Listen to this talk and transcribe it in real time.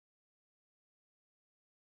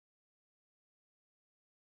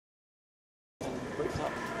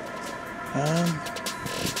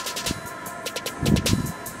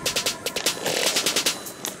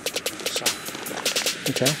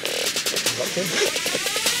Okay.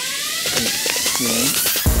 Yeah.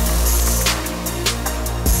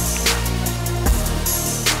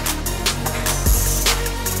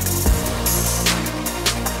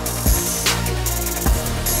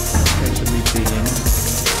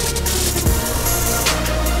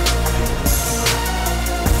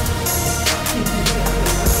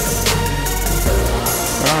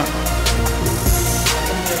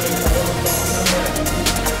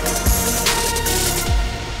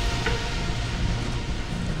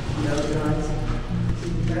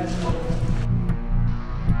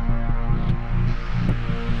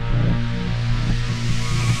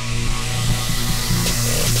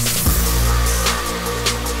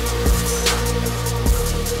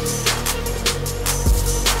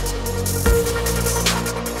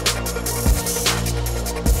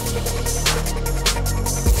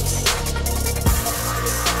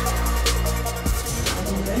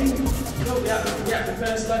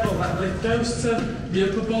 First level, that lift goes to the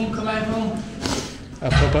upper bunker level.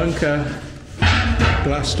 Upper bunker,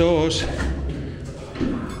 glass doors.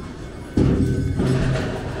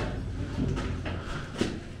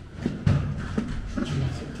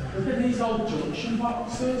 Look at these old junction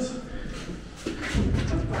boxes.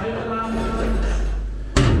 Fire alarm lines.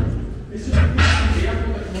 This is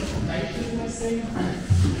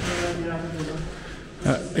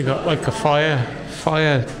They got like a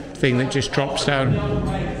fire thing that just drops down.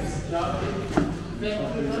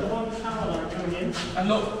 And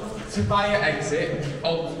look, to fire exit,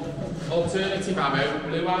 alternative ammo,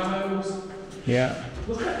 blue ammos. Yeah.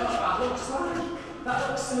 Look at what that looks like. That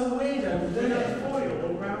looks so weird over there. Foil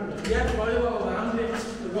all around it. Yeah, foil all around it.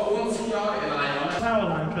 We've got one security line on it. Power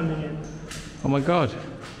line coming in. Oh my god.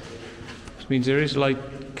 This means there is light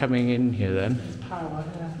coming in here then. Power,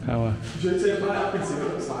 yeah. Power. Should I take light up and see what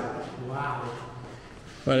it looks like? Wow.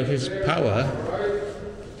 Well, if it's power.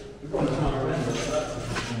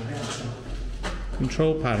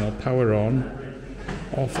 Control panel, power on.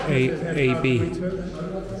 Off AB.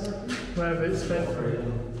 Wherever it's fit.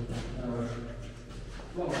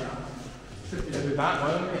 It'll be back,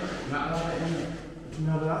 won't it?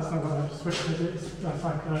 No, but that's not going to switch because it's that's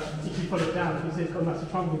like if you put it down, you see it's got a massive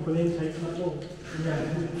problem with intake from that wall. Yeah.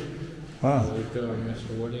 Wow.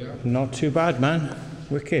 Not too bad, man.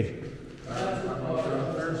 Wicked.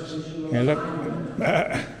 Yeah, look.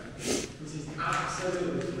 This is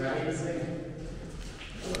absolutely crazy.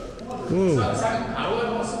 Ooh.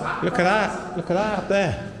 Look at that. Look at that up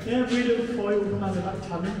there. Yeah, weird little foil kind of like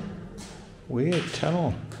tunnel. Weird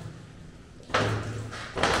tunnel.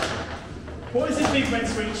 What does this big red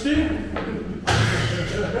switch do?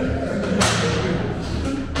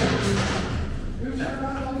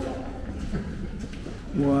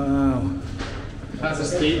 Wow. That's a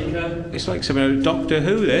speaker. It's like something out of Doctor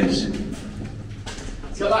Who, this.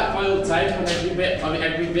 It's got like foiled tape on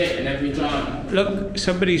every bit and every joint. Look,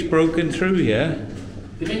 somebody's broken through here.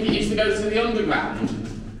 Do you think it used to go to the underground?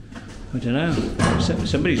 I don't know.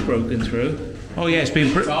 Somebody's broken through. Oh yeah, it's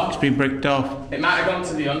been bricked off. It might have gone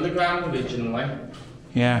to the underground originally.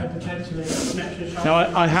 Yeah. Now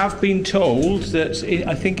I have been told that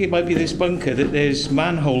I think it might be this bunker that there's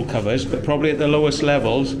manhole covers, but probably at the lowest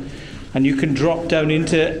levels, and you can drop down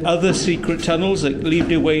into other secret tunnels that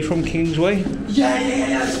lead away from Kingsway.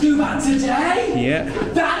 Yeah, let's do that today. Yeah.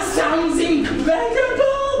 That sounds incredible.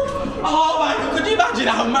 Oh my god, could you imagine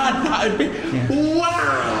how mad that would be? Yeah.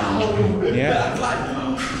 Wow. Yeah. That's like,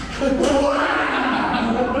 wow.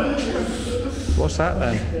 What's that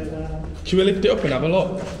then? Should we lift it up and have a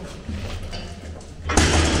look?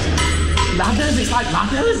 Ladders, it's like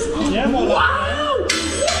ladders? Yeah, wow! What the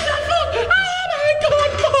fuck? Oh my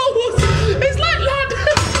god, balls! It's like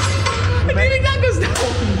ladders! I think that goes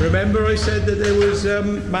down. Remember I said that there was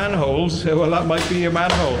manholes? Well, that might be a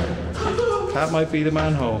manhole. That might be the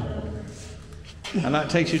manhole. And that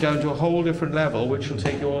takes you down to a whole different level, which will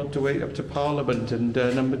take you all the way up to Parliament and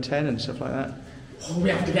number 10 and stuff like that. Oh, we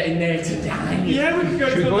have to get in there today. Yeah, we can go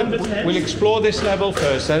to number 10. We'll explore this level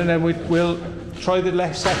first then, and then we'll try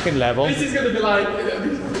the second level. This is going to be like... it's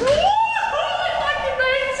like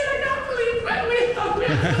amazing, I can't believe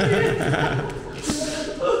it.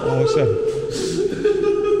 Awesome.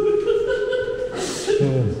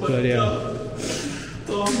 Oh, bloody hell.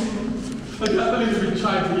 I can't believe we've been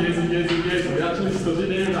trying for years and years and years, and we actually stood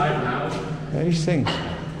in here right now. These things.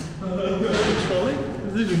 Trolley?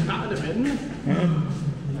 This is even better than it? Yeah.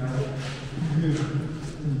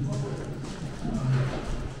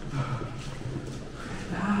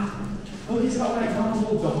 Oh, he's got like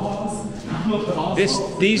multiple doors.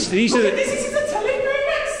 These are the... This is a telephone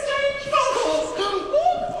exchange box!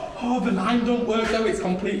 Oh, the line don't work though, it's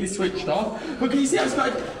completely switched off. But can you see how it's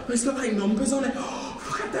got like numbers on it? Oh,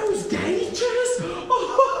 look at those gauges!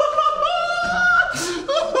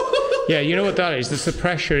 Yeah, you know what that is? That's the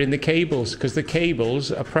pressure in the cables, because the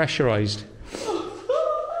cables are pressurized.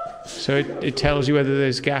 So it tells you whether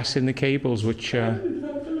there's gas in the cables, which... yeah.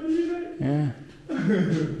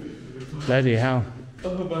 Bloody hell.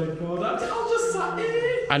 Oh my god, I'll just sat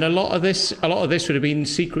here. And a lot of this would have been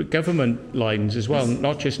secret government lines as well,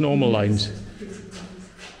 not just normal lines.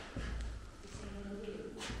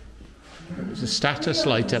 There's a status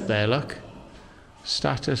light up there, look.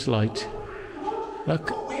 Status light. Look.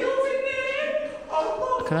 Look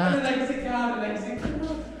at that.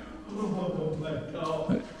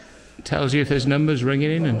 It tells you if there's numbers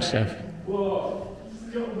ringing in and stuff.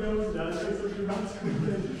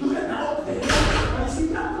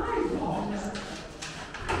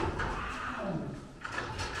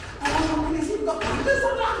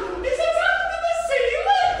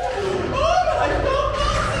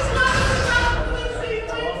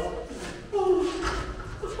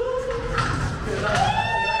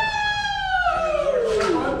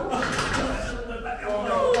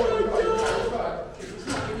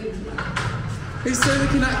 It's so they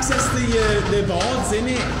can access the boards,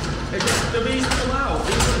 innit? These pull out.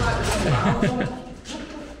 These are like the pull out.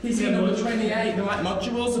 He's in number 28. They're like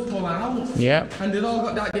modules that pull out. Yeah. And they've all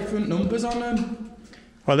got like different numbers on them.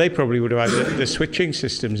 Well, they probably would have had the switching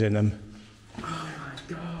systems in them. Oh my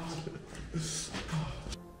god.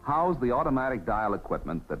 How's the automatic dial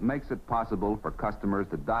equipment that makes it possible for customers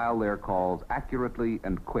to dial their calls accurately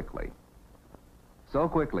and quickly? So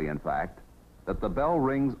quickly, in fact, that the bell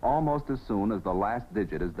rings almost as soon as the last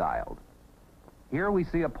digit is dialed. Here we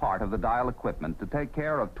see a part of the dial equipment to take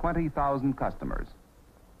care of 20,000 customers.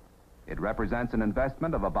 It represents an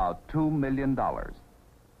investment of about $2 million.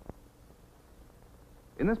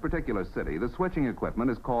 In this particular city, the switching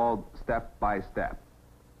equipment is called step-by-step.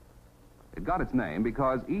 It got its name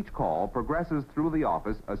because each call progresses through the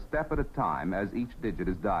office a step at a time as each digit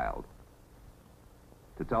is dialed.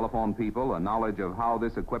 To telephone people, a knowledge of how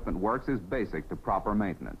this equipment works is basic to proper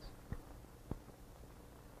maintenance.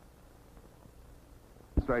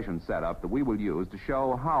 Demonstration setup that we will use to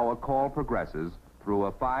show how a call progresses through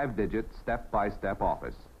a 5-digit step-by-step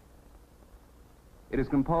office. It is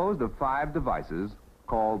composed of 5 devices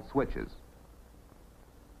called switches.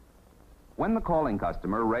 When the calling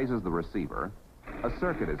customer raises the receiver, a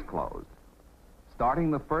circuit is closed,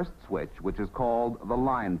 starting the first switch, which is called the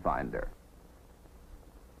line finder.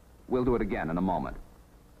 We'll do it again in a moment.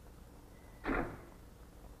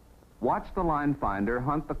 Watch the line finder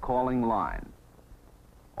hunt the calling line.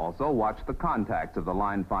 Also, watch the contacts of the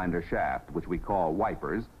line finder shaft, which we call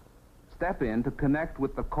wipers, step in to connect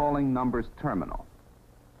with the calling number's terminal.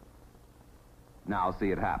 Now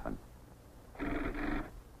see it happen.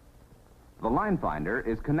 The line finder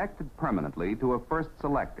is connected permanently to a first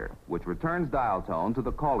selector, which returns dial tone to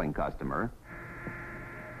the calling customer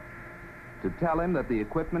to tell him that the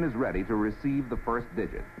equipment is ready to receive the first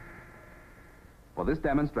digit. For this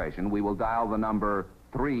demonstration, we will dial the number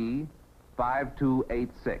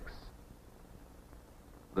 35286.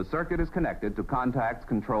 The circuit is connected to contacts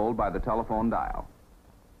controlled by the telephone dial.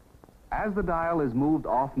 As the dial is moved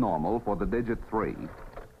off normal for the digit 3,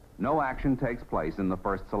 no action takes place in the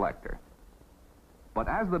first selector. But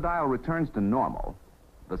as the dial returns to normal,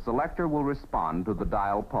 the selector will respond to the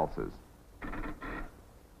dial pulses.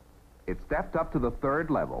 It stepped up to the 3rd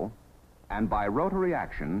level, and by rotary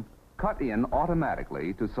action, cut in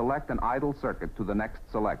automatically to select an idle circuit to the next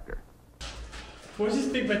selector. What does this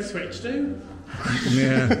big red switch do?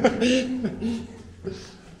 Yeah.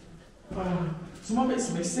 Some of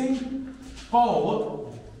it's missing.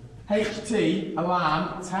 Forward, HT,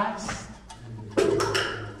 alarm, test,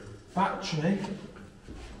 battery.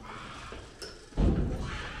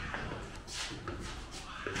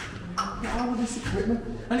 All of this equipment,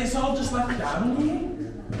 and it's all just left down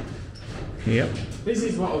here. Yep. This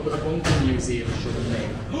is what a bunker museum should have made.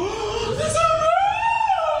 Oh, there's a room!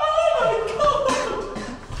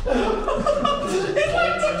 Oh my god! It's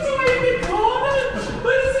like tucked away in the corner.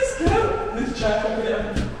 Where does this go? This chair over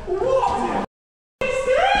there. What is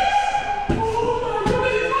this? Oh my god!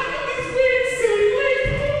 It's like this weird ceiling,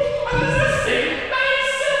 and there's a sink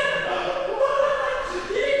basin.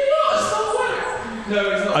 It's not somewhere. No,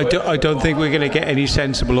 it's not. I don't think we're going to get any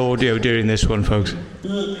sensible audio during this one, folks.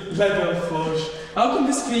 Level flush. How come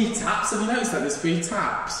there's 3 taps? Have you noticed that there's 3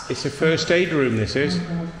 taps? It's a first aid room, this is.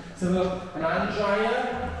 So look, an hand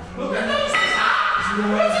dryer. Look at those taps!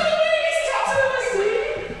 Where's the biggest taps I've ever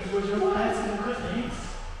seen?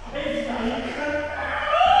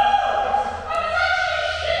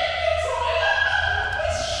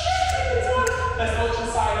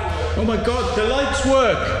 Oh my God, the lights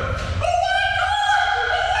work!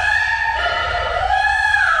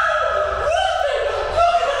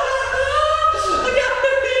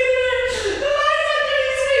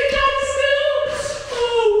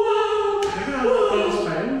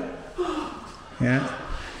 Yeah.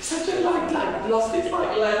 Such a like lost its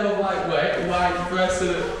like level of like white dress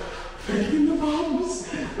and picking the bombs.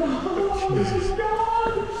 Oh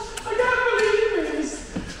God! I can't believe this.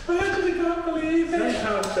 I actually can't believe it. That's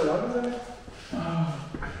how it's still on, isn't it?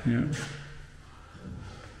 Yeah.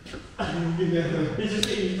 He's just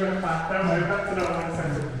getting his breath back. Don't worry, back to normal in a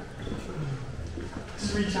second.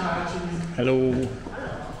 Just recharge. Hello.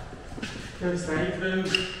 First aid room.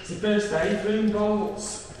 It's the first aid room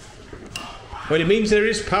bolts. Well, it means there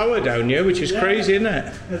is power down here, which is crazy, isn't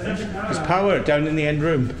it? There's power down in the end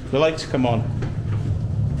room. The lights come on.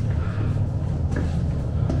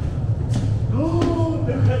 Oh,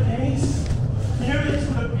 look at this. You know this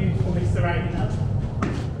would look beautiful, Mr. Rainer.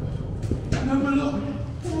 No, but look.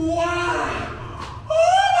 Wow! Oh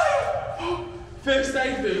my! First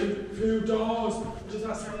aid room, through doors. Does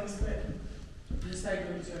that sound this bit? First aid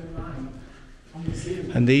room, turn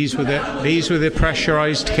right. And these were the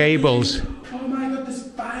pressurized cables. Oh my God, there's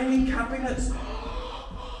filing cabinets. Oh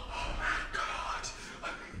my God.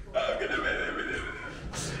 I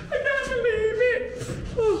can't believe it.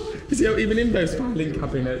 Oh, is he even in those filing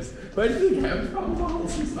cabinets? Where did he get them from?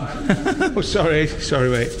 Oh, sorry,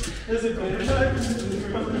 mate. There's a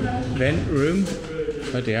Vent room.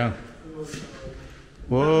 Bloody hell.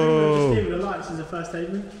 Whoa. Whoa. The lights is a first aid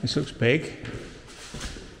room. This looks big.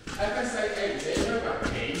 FSA 8, no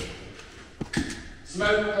battery.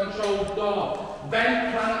 Smoke controlled door.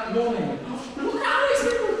 Vent plant running. Look at how it's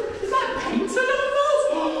like painter numbers.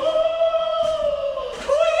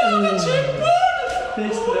 Oh yeah, the chipboard.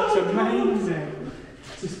 This looks amazing.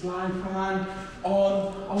 Display plan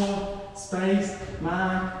on space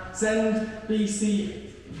man. Send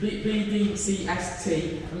BDCST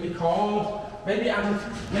and record. Maybe we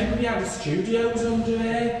had a studios under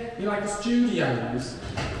here. You like studios?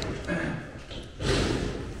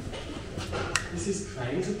 This is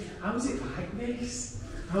crazy. How is it like this?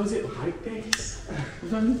 How is it like this?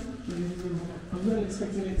 I'm not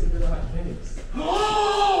expecting it to be like this.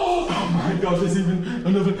 Oh my God, there's even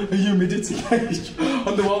another humidity gauge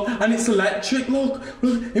on the wall. And it's electric, look,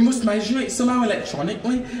 it must measure it somehow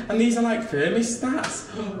electronically. And these are like thermostats.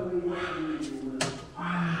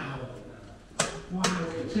 Wow. Wow.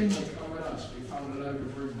 We found a load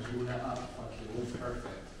of rooms all let up, fucking all perfect.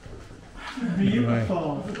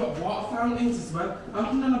 Beautiful. We've got water fountains as well. How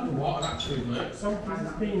can none of the water actually work? Sometimes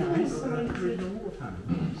be nice.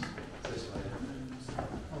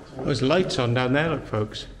 There's lights on down there, look,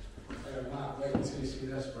 folks. Wait until you see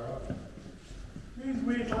this, bro. These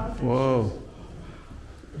weird lights. Whoa.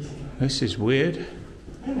 This is weird.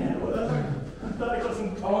 Isn't it? Well, I thought I got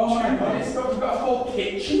some. Oh my God, we've got a whole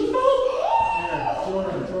kitchen full. Yeah,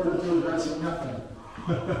 Jordan, that's nothing.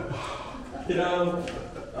 You know.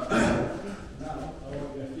 No, I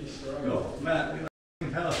want you to feast your own. Matt,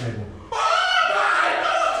 power table.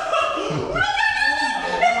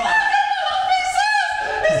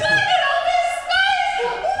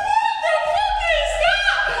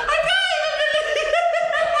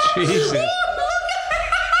 Jesus.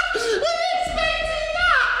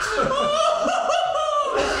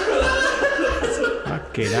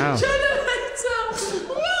 Fucking hell. Generator!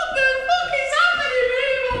 What the fuck is happening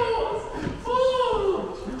here, boys?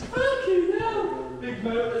 Oh, fucking hell. Big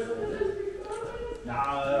motors.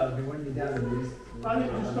 Nah, the one you down with. I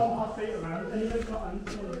think we've just got our feet around. And you've got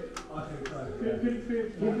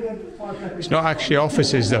It's not actually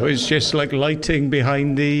offices though, it's just like lighting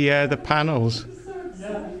behind the panels.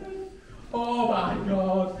 Oh my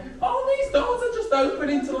God. All these doors are just open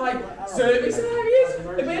into like service areas.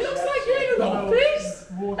 I mean, it looks like you're in an office.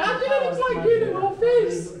 How do it look like you're in an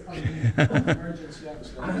office? Emergency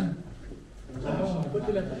access.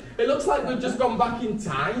 It looks like we've just gone back in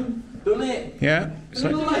time, doesn't it? Yeah, it's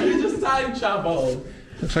Doesn't it look like we just time travel?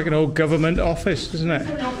 looks like an old government office, doesn't it?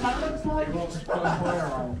 what your flat looks like.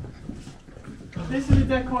 This is the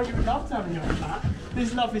decor you would love to have in your flat.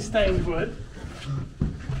 This lovely stained wood.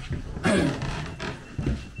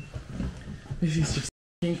 This is just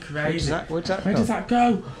crazy. Where's that Where does that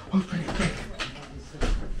go? Open it quick.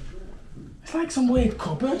 It's like some weird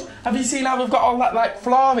cupboard. Have you seen how we've got all that like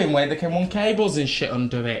flooring where they can run cables and shit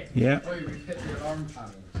under it? Yeah. Oh, we hit the alarm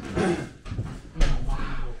panel.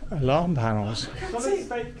 Alarm panels. Solid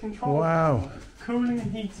state control. Wow. Cooling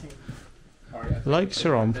and heating. Lights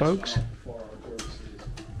are on, folks.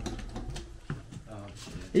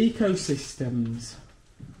 Ecosystems.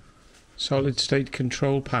 Solid state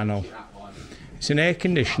control panel. It's an air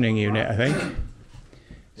conditioning unit, I think.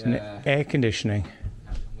 It's an air conditioning.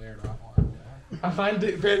 I find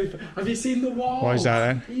it very... Have you seen the walls? Why is that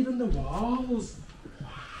then? Even the walls.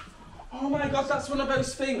 Oh my god, that's one of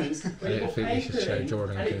those things. I think you should show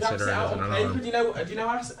Jordan and consider it as an alarm. Do you know, can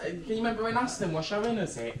you remember when Aston was showing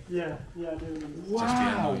us it? Yeah, I do.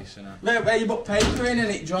 Wow. Where you put paper in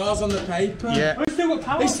and it draws on the paper. Yeah. Oh, it's still got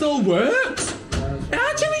power. It still works. It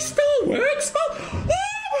actually still works. Oh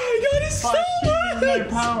my god, it still works. There's no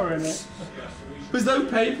power in it. There's no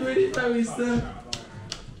paper in it though, is there?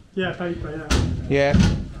 Yeah, paper, yeah. Yeah.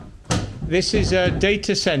 This is a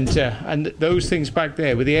data center, and those things back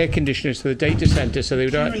there with the air conditioners for the data center, so they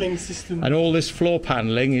don't. Cooling system. And all this floor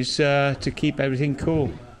paneling is to keep everything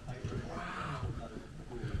cool.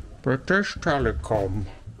 British Telecom,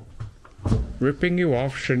 ripping you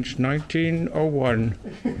off since 1901.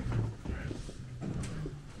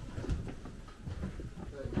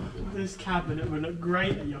 This cabinet would look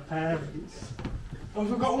great at your parents. Oh,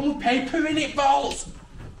 we've got all the paper in it, Vault.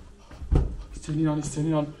 It's turning on, it's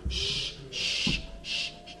turning on. Shh, shh,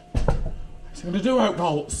 shh. What's it going to do, Oak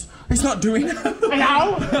Bolts? It's not doing it. I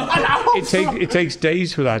know. It takes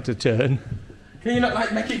days for that to turn. Can you not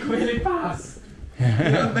like make it really fast? Can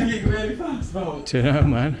you not make it really fast, Vault? Turn out,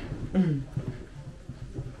 man.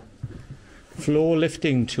 Floor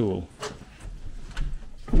lifting tool.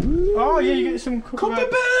 Oh yeah, you get some Copper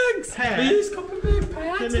bags! Hair. We use copper bag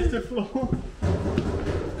pads. to lift the floor.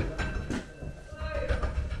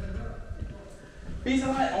 These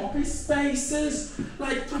are like office spaces.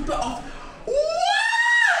 Like, drop it off. Wow!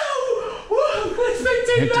 Whoa! Let's make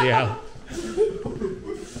it now!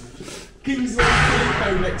 Kingsway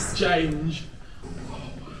telephone exchange.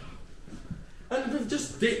 And we've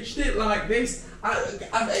just ditched it like this. I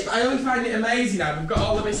only find it amazing now. We've got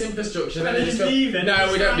all of this infrastructure. Then And they just go, leave it, no,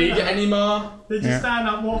 just we don't stand need it up. anymore. They just stand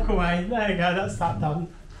up, walk away. There you go, that's that done.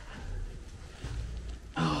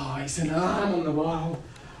 Oh, it's an alarm on the wall.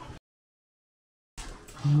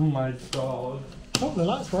 Oh my god. Oh, the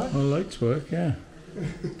lights work. Well, lights work, yeah.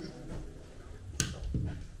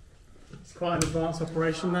 It's quite an advanced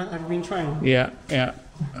operation, that. Have you been trained? Yeah, yeah.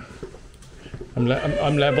 I'm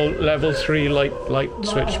level 3 light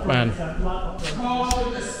switch man.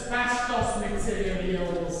 Called asbestos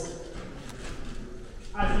materials.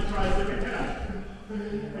 As he tries to pick it up.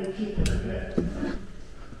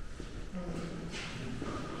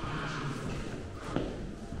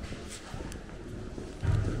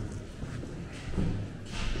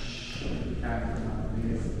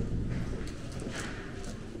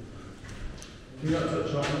 You're not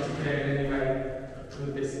touch on it today in any way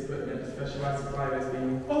with this equipment, specialised suppliers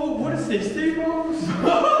being. Oh, what does this do, Bones?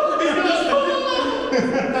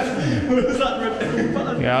 What does that red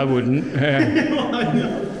button? Yeah, I wouldn't. Why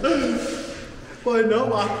not? Why not?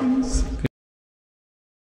 What happens?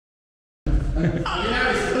 You know,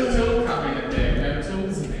 it's a tool cabinet there, no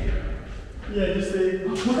tools in it. Yeah, just the.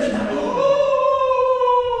 Look at that. Oh!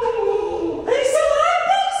 It's a light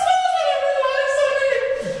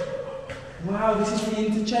bulb! Wow, this is the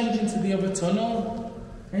interchange into the other tunnel,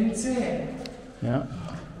 isn't it? Yeah.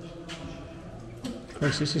 Of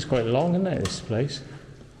course, this is quite long, isn't it, this place?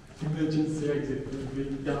 Emergency exit for the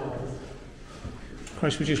big doors. Of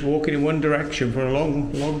course, we're just walking in one direction for a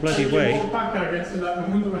long bloody way. Walk back, I guess, and I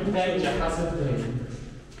wonder where Danger hazard thing.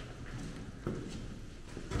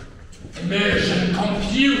 Immersion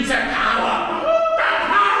computer power!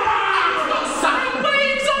 Sine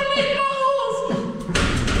waves on nipples!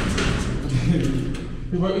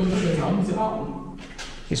 We won't even put it on, is it on?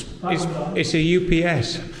 It's a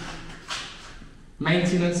UPS.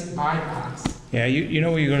 Maintenance bypass. Yeah, you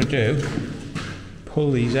know what you're going to do?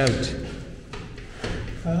 Pull these out.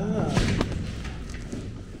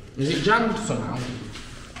 Is it jammed somehow?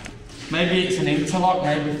 Maybe it's an interlock,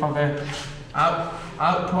 maybe for the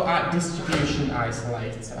output at distribution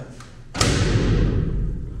isolator.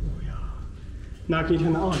 Now can you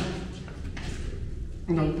turn that on?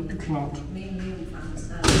 No, you cannot. Me and you found this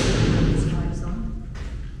drives on.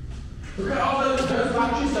 Look at all those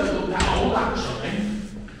batteries that look that old actually.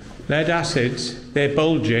 Lead acids, they're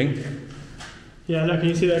bulging. Yeah, look, can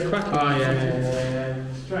you see that cracking? Oh yeah.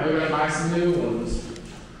 We're going to buy some new ones.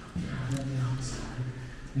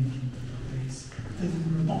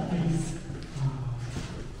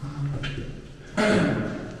 I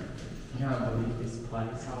can't believe this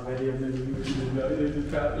place already on the news. I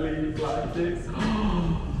can't believe it's like this. Look at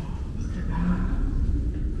that.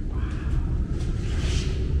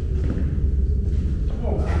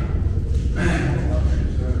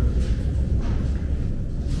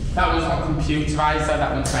 That one's not computerised, so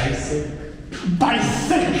that one's basic.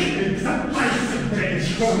 Basic! It's a basic bitch!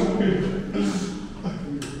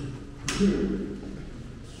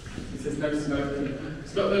 It says no smoking.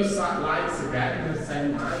 It's got those lights again, the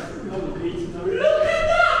same lights. Look at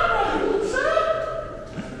that, bro! Sir!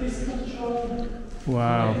 It's control.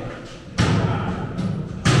 Wow.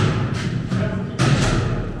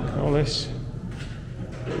 All this.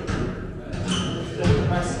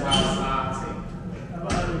 That's how it's starting.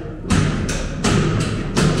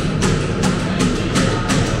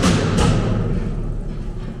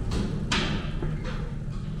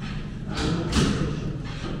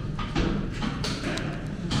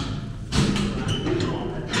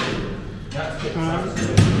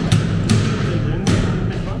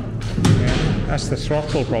 That's the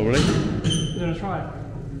throttle, probably. You gonna try it?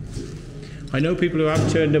 I know people who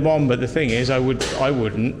have turned them on, but the thing is, I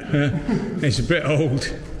wouldn't. It's a bit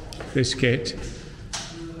old, this kit.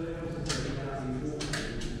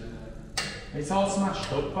 It's all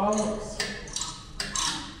smashed up, bollocks.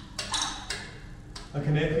 I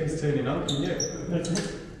can hear things turning on, can you?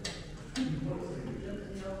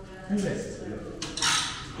 Who's this?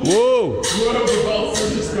 Whoa! Whoa, the bolts are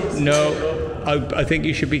just got No, I think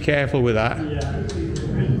you should be careful with that. Yeah.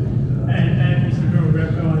 Every single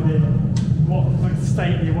rep, no idea what like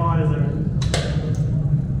state the wires are in.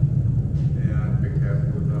 Yeah, I'd be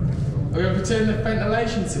careful with that. Are we going to turn the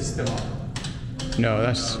ventilation system on? No,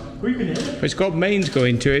 that's... We can hear it. It's got mains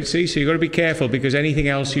going to it, see, so you've got to be careful because anything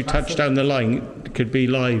else you touch down the line could be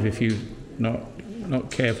live if you're not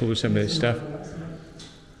careful with some of this stuff.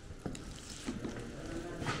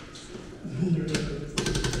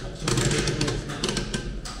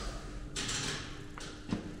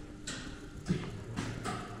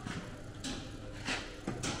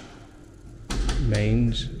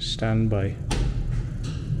 Mains, standby.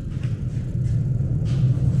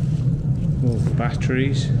 Oh,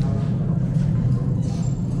 batteries.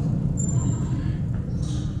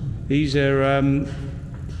 These are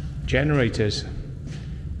generators.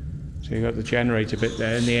 So you've got the generator bit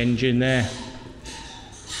there and the engine there.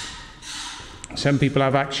 Some people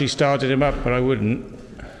have actually started them up, but I wouldn't.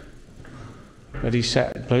 But he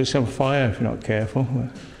blows some fire if you're not careful.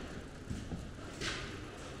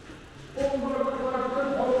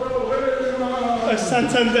 A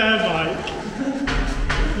Santander bike.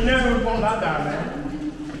 You never would want that down there.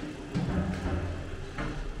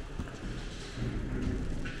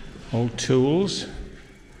 Old tools.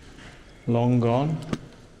 Long gone.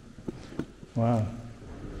 Wow.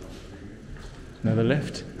 Another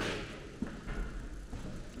lift.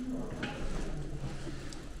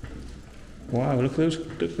 Wow, look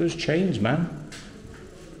at those chains, man.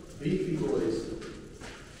 Beefy boys.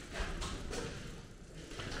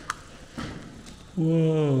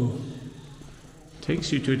 Whoa.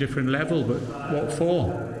 Takes you to a different level, but what for?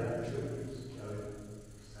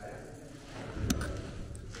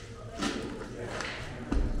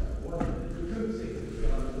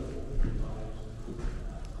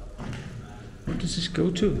 What does this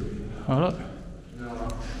go to? Oh, look.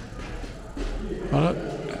 Oh, look.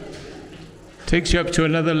 Takes you up to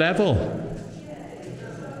another level.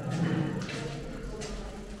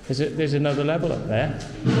 There's another level up there,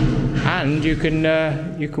 and you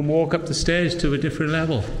can walk up the stairs to a different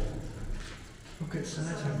level. Look at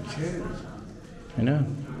size of chairs. I know.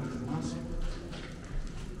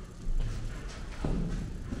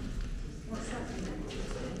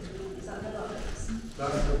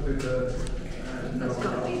 That's up in the... That's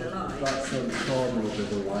got to be the light. That's on the corner of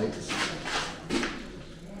the lights.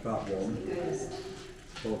 That one.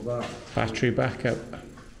 But that. Battery backup.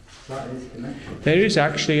 That is connected. There is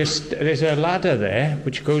actually there's a ladder there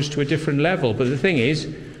which goes to a different level, but the thing is,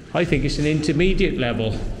 I think it's an intermediate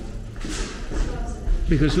level.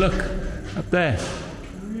 Because look, up there.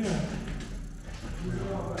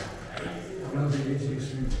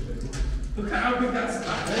 Look at how big that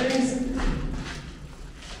stack is.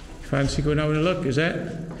 Fancy going over and look, is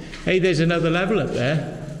it? Hey, there's another level up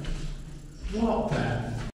there. What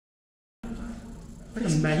the? What a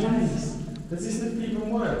maze. Does this lift even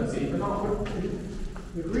work? Does it even on?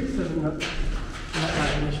 The grease doesn't look like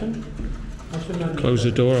that ignition. I should know. Close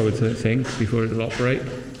the door, I would think, before it'll operate.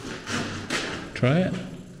 Try it.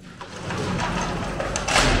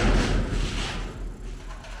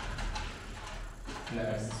 No,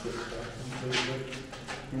 it's the switch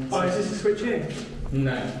button. Oh, is this a switch in?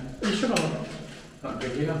 No, Are you sure? not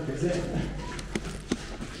big enough, is it?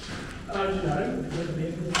 How do you know?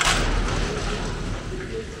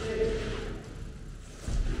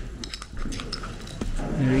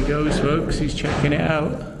 There he goes, folks. He's checking it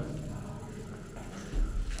out.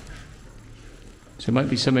 So it might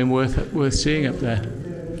be something worth seeing up there.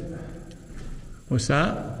 What's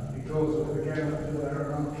that? It goes up again up to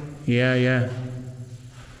there. Yeah, yeah.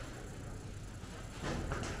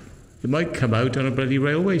 It might come out on a bloody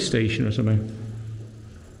railway station or something.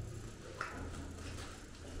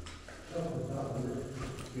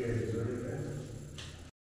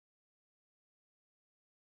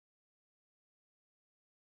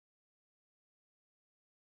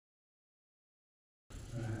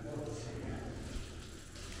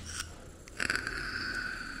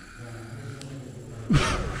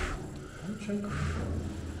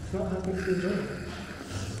 It's not happening to the job.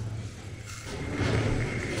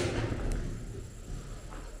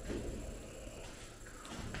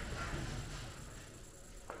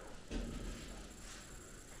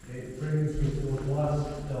 It brings me to a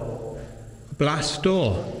blast door. Blast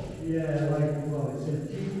door? Yeah, like, well, it says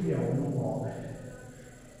keep on the lock.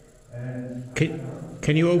 And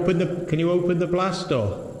Can you open the blast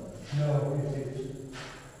door? no, it's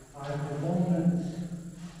either one that's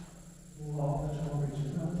locked or it's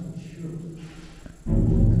not shut.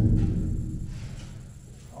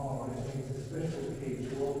 Or it's a special key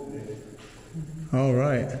to open it. All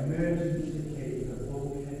right. Emergency key for the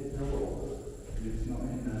bulkhead door. It's not in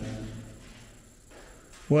there.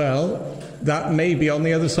 Well, that may be on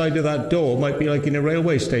the other side of that door. Might be like in a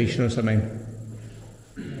railway station or something.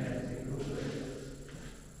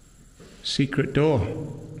 Secret door.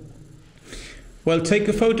 Well, take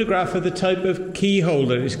a photograph of the type of key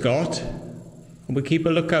holder it's got, and we'll keep a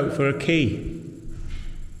lookout for a key.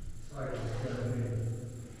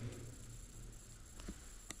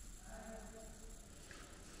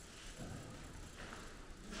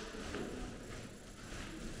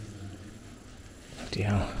 Bloody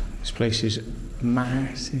hell, this place is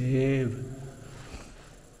massive.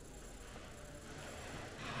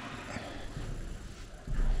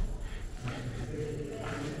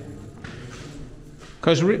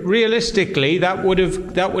 Because realistically, that would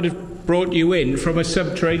have brought you in from a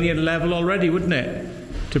subterranean level already, wouldn't it?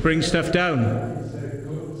 To bring stuff down.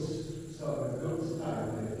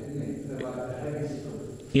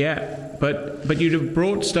 Yeah, but you'd have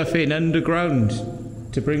brought stuff in underground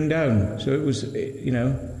to bring down. So it was, you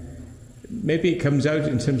know, maybe it comes out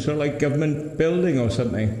in some sort of like government building or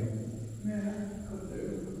something. Yeah, could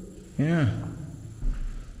do. Yeah.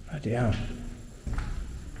 Bloody hell.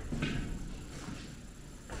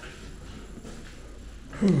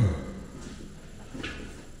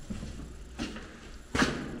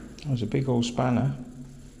 That was a big old spanner.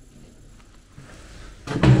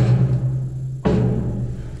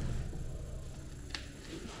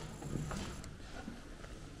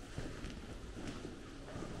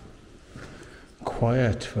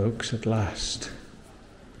 Quiet, folks, at last.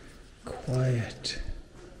 Quiet.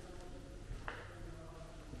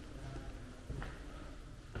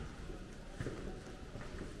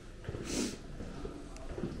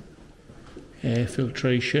 Air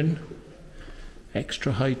filtration,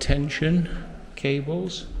 extra high tension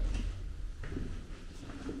cables.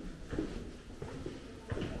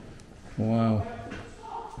 Wow.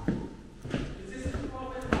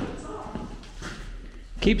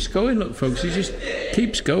 Keeps going, look folks, it just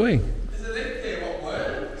keeps going. There's a lift here, what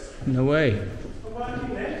works? No way. We're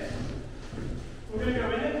working there. We're going to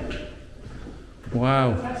go in it.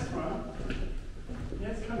 Wow. Test run. Yeah,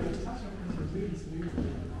 it's coming. It's actually really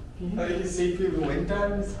smooth. Oh, you can see through the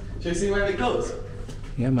windows. Shall we see where it goes?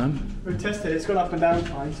 Yeah, man. We've tested it. It's gone up and down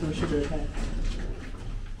fine, so we should be okay.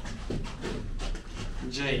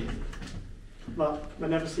 G. But we'll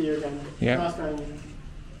never see you again. Yeah. Last time.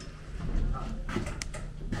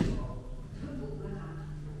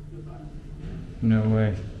 No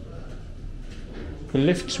way. The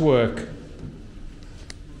lifts work.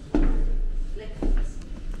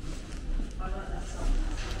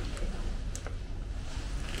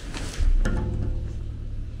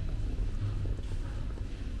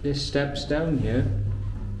 This steps down here.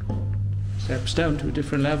 Steps down to a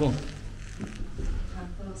different level.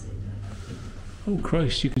 Oh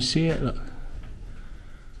Christ, you can see it, look.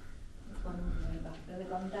 Have they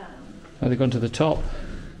gone down? Oh, they've gone to the top.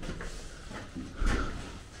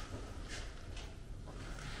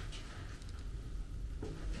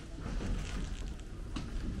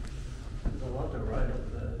 There's a ladder right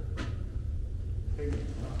up there.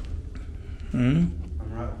 Hmm?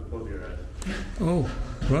 I'm right above your head. Oh,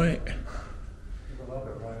 right. There's a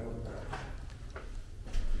ladder right up there.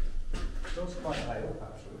 It goes quite high up,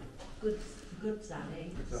 actually. Good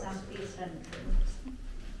Sally, southeast entrance.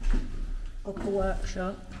 Upper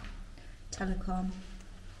workshop, telecom.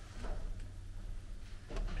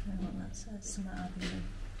 I don't know what that says, Summit Avenue.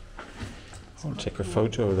 I'll take a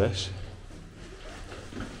photo of this.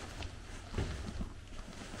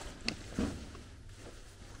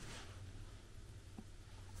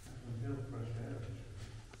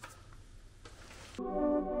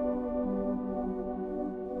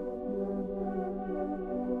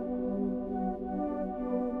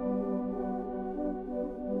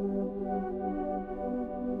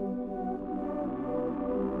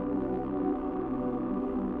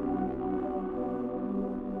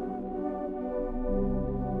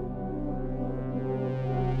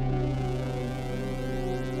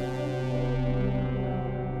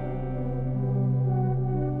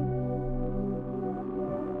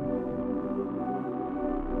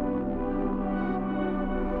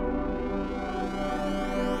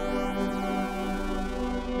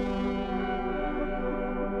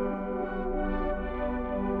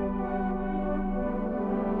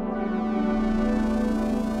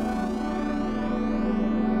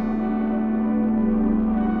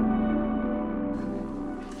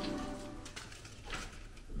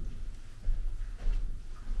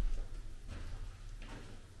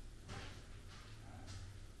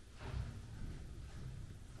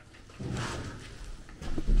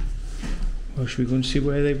 Well, should we go and see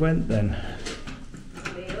where they went then?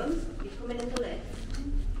 Liam, you coming in the lift?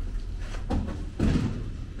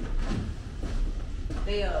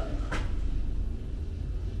 Liam.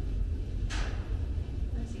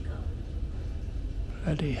 Where's he gone?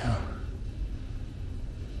 Bloody hell.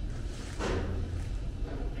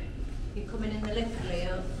 You coming in the lift,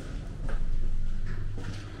 Liam?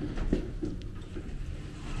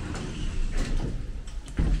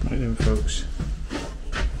 Right then, folks.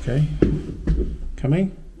 Okay.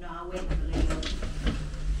 Coming? No, I'll wait for Liam.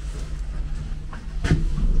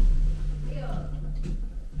 Liam,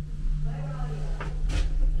 where are you?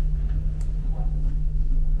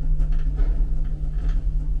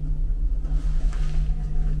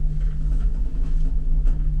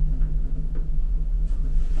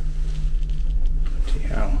 Bloody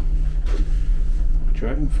hell. What do you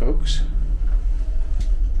reckon, folks?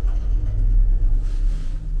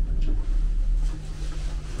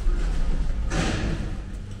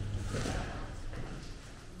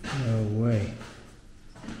 No way.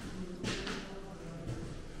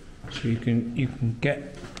 So you can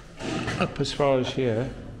get up as far as here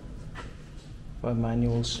by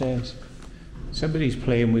manual stairs. Somebody's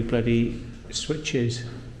playing with bloody switches.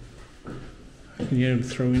 I can hear them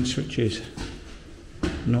throwing switches.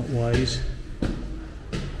 Not wise.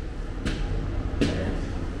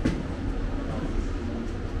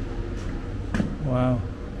 Wow.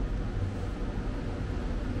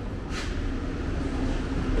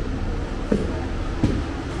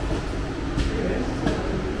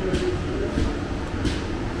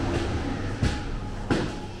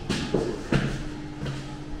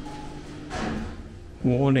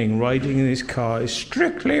 Warning, riding in this car is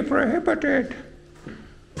strictly prohibited.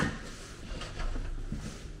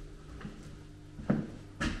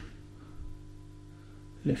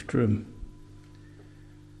 Lift room.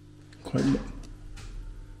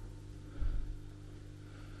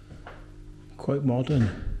 Quite modern.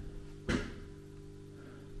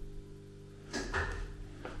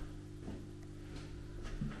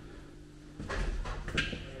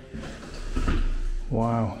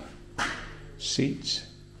 Wow. Seats.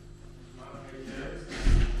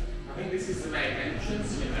 I think this is the main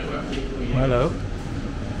entrance, you know, where people use. Hello.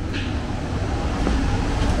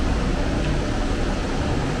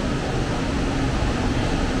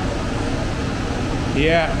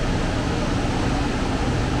 Yeah.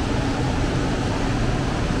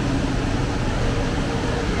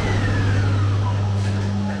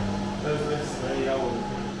 Those lifts are very old.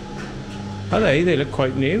 Are they? They look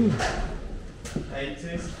quite new.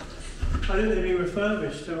 80s. I think they've been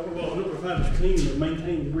refurbished, or, well, not refurbished, cleaned and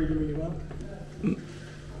maintained really, really well.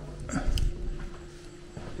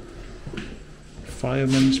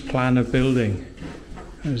 Fireman's plan of building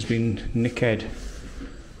has been nicked.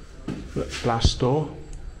 Blast door.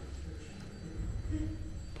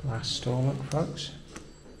 Blast door, look, folks.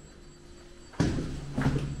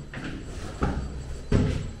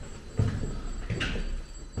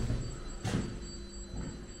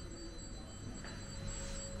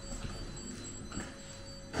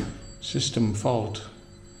 System fault.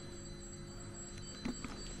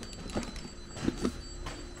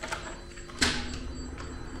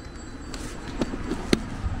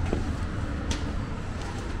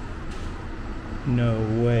 No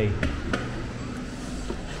way.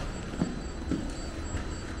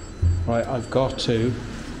 Right, I've got to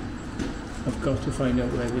find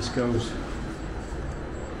out where this goes.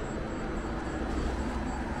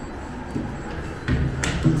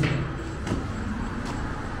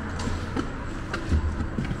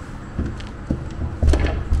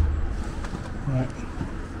 Right,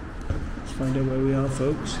 let's find out where we are,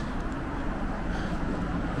 folks.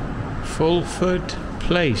 Fulford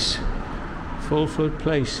Place. Fulford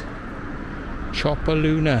Place.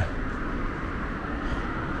 Chopaluna.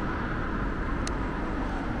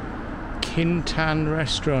 Kintan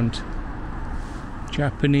Restaurant.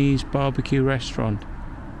 Japanese barbecue restaurant.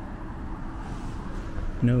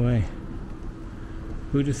 No way.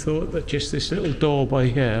 Who'd have thought that just this little door by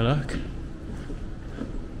here, look.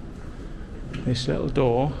 This little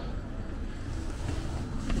door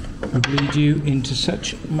would lead you into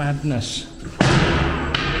such madness.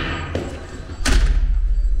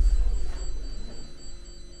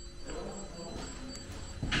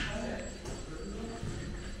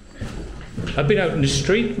 I've been out in the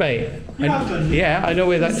street, mate. You have done? Yeah, I know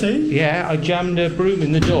where that. See? Yeah, I jammed a broom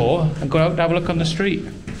in the door and got out to have a look on the street.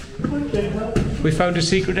 Okay, well. We found a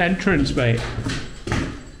secret entrance, mate.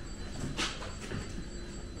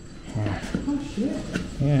 Oh shit.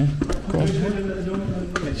 Yeah. Go on.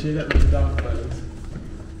 Literally, that was dark clothes.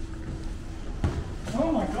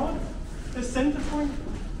 Oh my god. The centre point.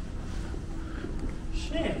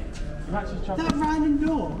 Shit. That random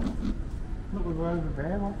door. Look, we were over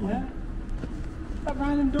there, weren't we? Yeah. That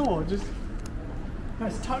random door just.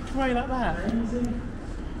 It's tucked away like that. Isn't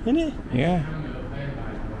it? Yeah.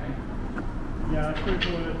 Yeah, I could have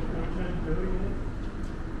doing it.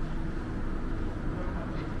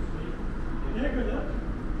 Yeah, good luck.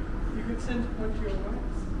 You could send a point to your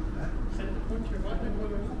right. Send a point to your right, then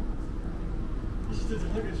one over. You just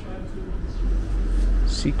doesn't look as right to the street.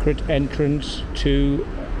 Secret entrance to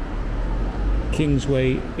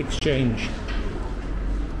Kingsway Exchange.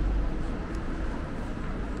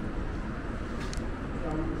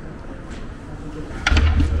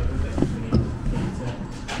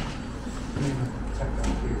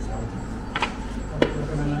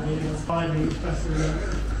 Do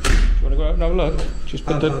you want to go out and have a look? Just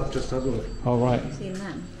put the. Just have a look. All right. Seen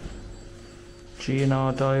them?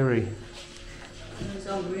 G&R diary. There's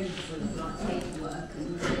old rooms full of like paperwork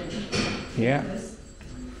and Yeah.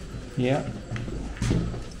 Yeah.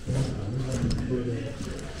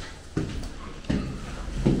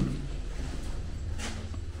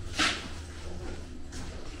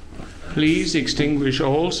 Please extinguish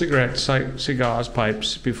all cigarettes, cigars,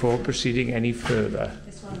 pipes before proceeding any further.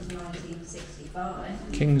 This one's 1965.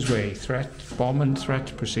 Kingsway, bomb and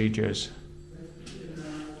threat procedures.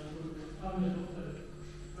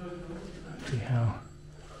 Bloody hell.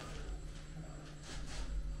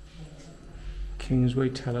 Kingsway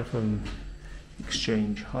telephone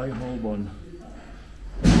exchange, High Holborn.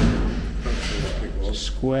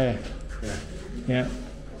 Square. Yeah.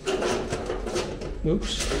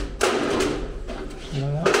 Oops.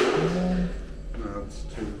 Something like that. No, it's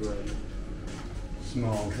too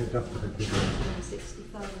small. It'd have to be bigger.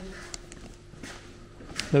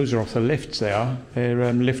 1965. Those are off the lifts, they are.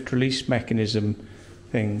 They're lift release mechanism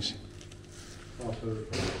things.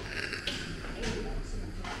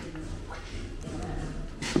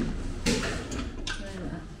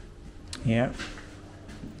 Yeah.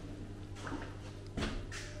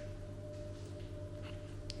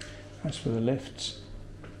 That's for the lifts.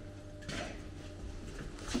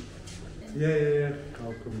 Yeah.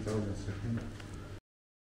 I'll come down in a second.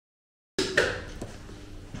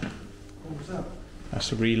 What was that? That's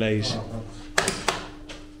the relays. Oh,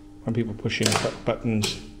 When people push in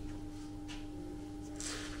buttons.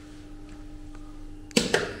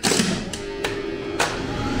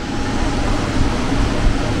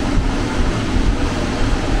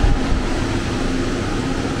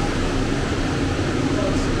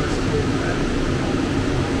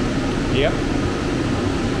 Yep.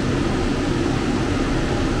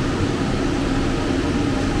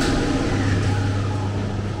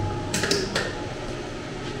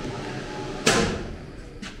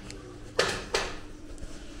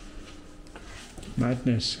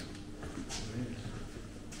 Madness.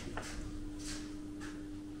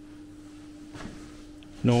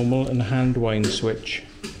 Normal and hand wind switch.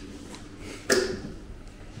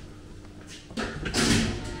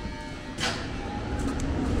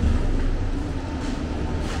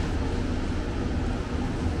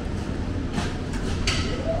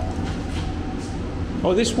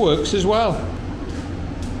 Oh, this works as well.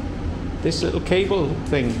 This little cable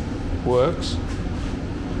thing works.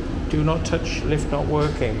 Do not touch, lift not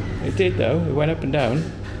working. It did though, it went up and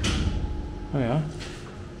down. Oh yeah.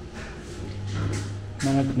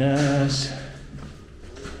 Madness.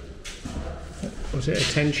 Was it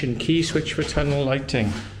attention? Key switch for tunnel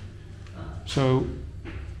lighting. So,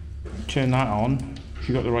 turn that on, if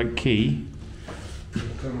you've got the right key.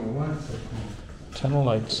 Tunnel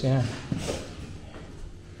lights, yeah.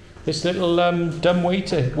 This little dumb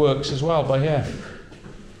waiter works as well by here.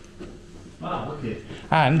 Wow, wicked.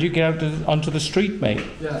 And you get out onto the street, mate.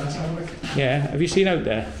 Yeah, that's how wicked. Yeah, have you seen out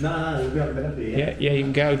there? No, we haven't been up here yet. Yeah, you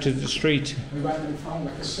can go out to the street. We went and found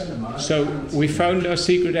like a cinema. So we found our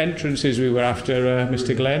secret entrances we were after,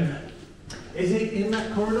 Mr. Glenn. Is it in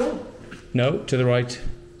that corridor? No, to the right.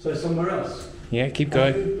 So somewhere else? Yeah, keep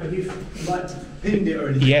going. Have you like pinned it or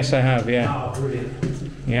anything? Yes, I have, yeah. Oh,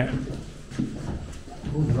 brilliant. Yeah.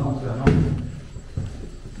 Oh, nice.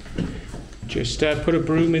 Just put a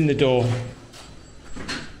broom in the door.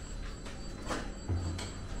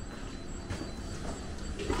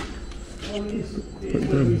 Oh, it is.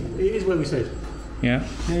 It is where we said. Yeah.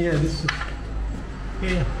 Yeah. This is.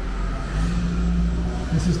 Yeah.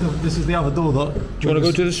 This is the other door that. Do you want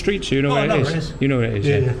to go to the street so you know where no, it it is? is. You know where it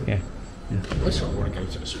is, yeah. Yeah. I sort of want to go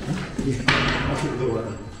to the street. I'll keep the door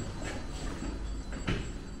open.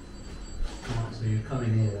 Right, so you come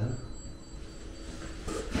in here then.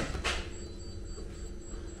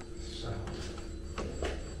 So.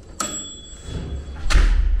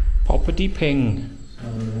 Poppity ping.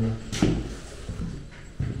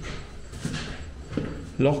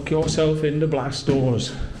 Lock yourself in the blast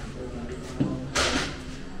doors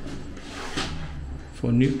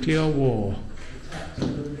for nuclear war.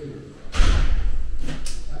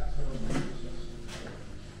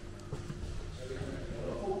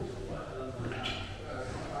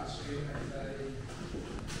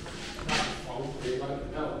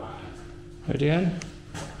 Ready, Anne?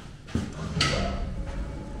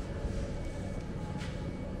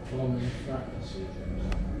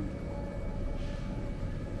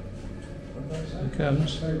 Here it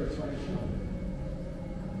comes.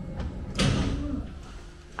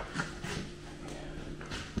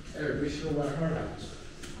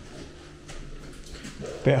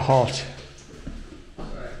 Bit hot.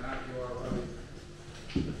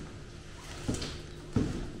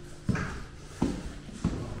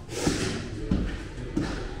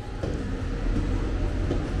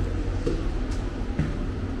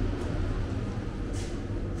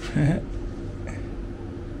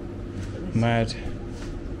 Mad.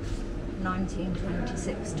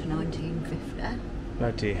 1926 to 1950.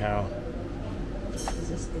 Bloody hell. Is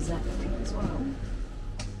this Gazette as well?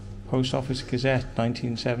 Post Office Gazette,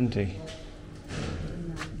 1970.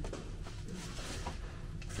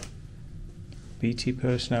 BT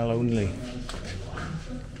personnel only.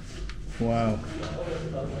 Wow.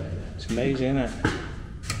 It's amazing, isn't it?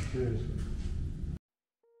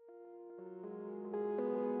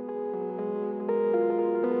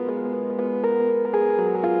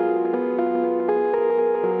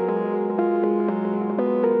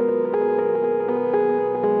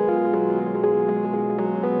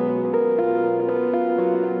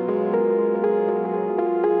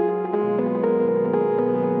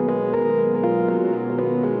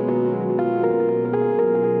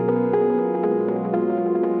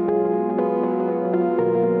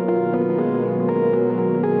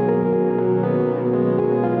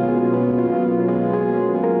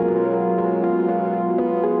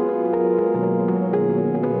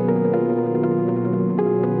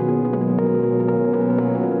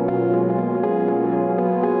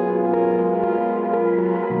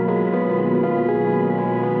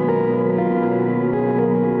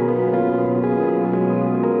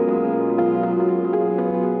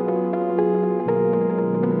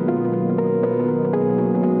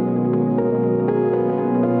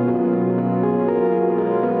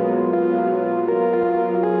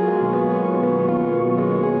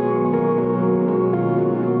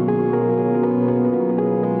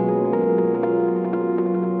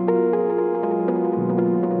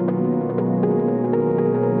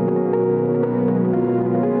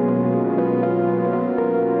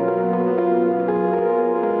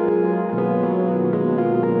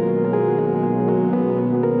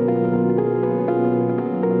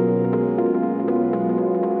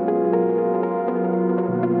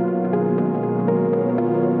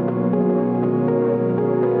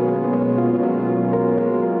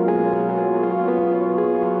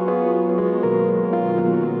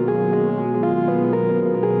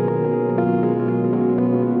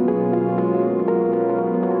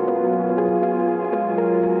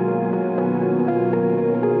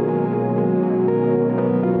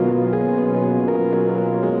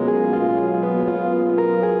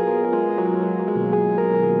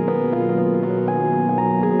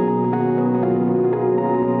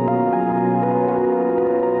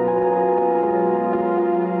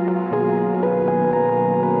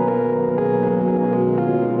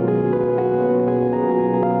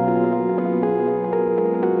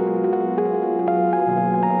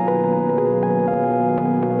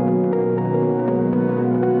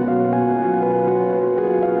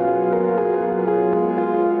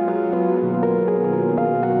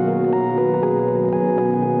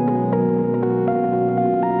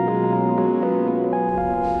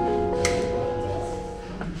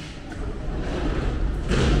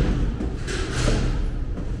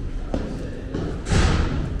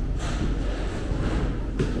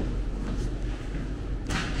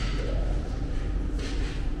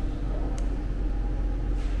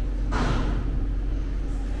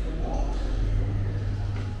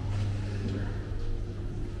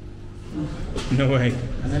 No way.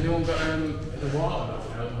 Has anyone got the water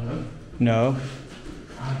out on them? No.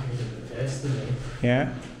 I think it's destiny.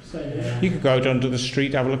 Yeah. So, yeah. You could go out onto the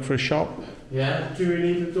street, have a look for a shop. Yeah. Do we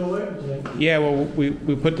need the door open, do you think? Yeah, well, we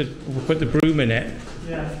put the broom in it,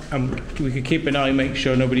 Yeah. and we could keep an eye, make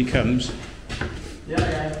sure nobody comes. Yeah,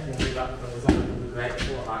 I can do that. Was that great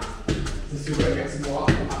for that? To see where it gets some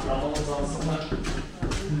water from that Ronald's or something.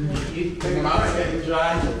 You think about it getting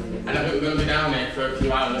dry. And I think we're going to be down there for a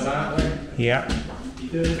few hours, aren't we? Yeah. You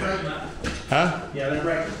doing the phone, Matt? Huh? Yeah, they're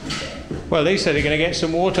right. Well, they said they're going to get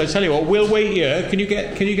some water. I tell you what, we'll wait here. Can you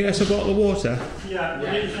get us a bottle of water? Yeah,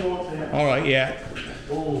 get some water, yeah. All right, yeah.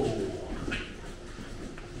 Oh.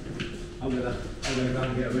 I'm gonna go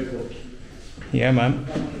and get a wiggle. Yeah, man.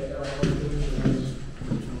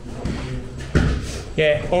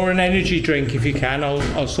 Yeah, or an energy drink if you can.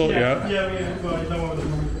 I'll sort you out. Yeah, well, you don't want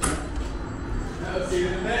them. See you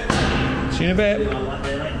in a bit. See you in a bit.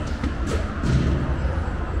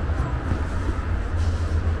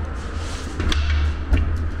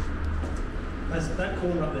 That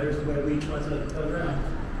corner up there is where we try to go around.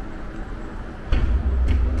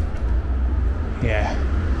 Yeah.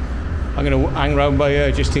 I'm going to hang round by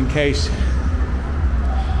her just in case.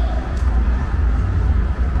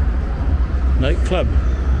 Nightclub.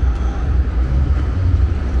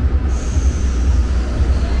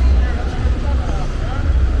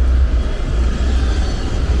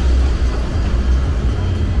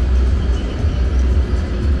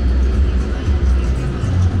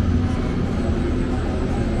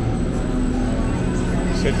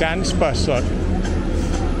 It's a dance bus, look.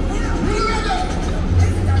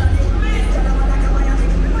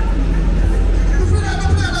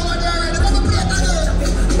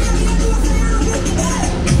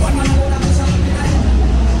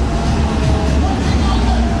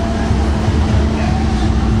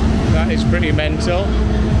 That is pretty mental.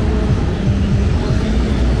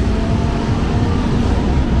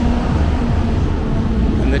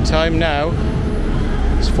 And the time now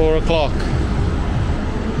is 4 o'clock.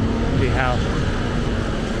 Bloody hell.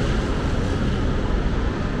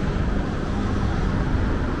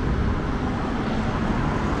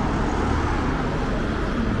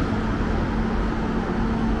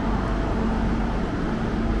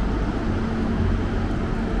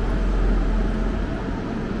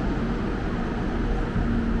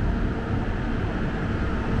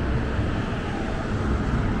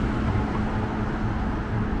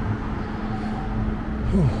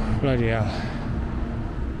 Bloody hell.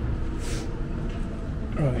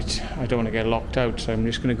 Right, I don't want to get locked out, so I'm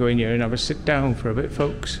just going to go in here and have a sit down for a bit,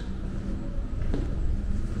 folks.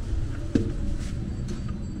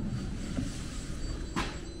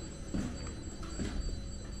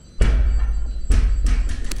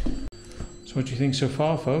 So what do you think so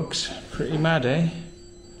far, folks? Pretty mad, eh?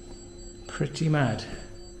 Pretty mad.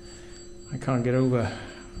 I can't get over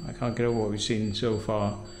what we've seen so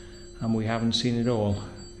far. And we haven't seen it all.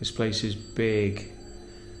 This place is big.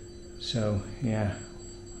 So, yeah.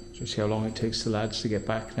 Just see how long it takes the lads to get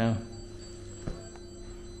back now.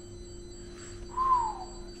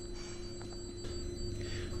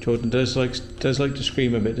 Jordan does like to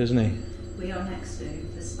scream a bit, doesn't he? We are next to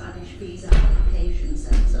the Spanish visa application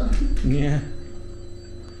centre. Yeah.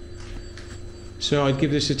 So I'd give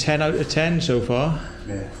this a 10 out of 10 so far.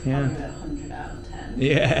 Yeah. Yeah. 100 out of 10.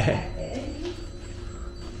 Yeah.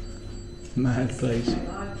 Mad place.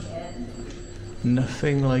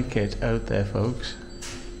 Nothing like it out there, folks.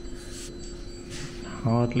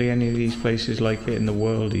 Hardly any of these places like it in the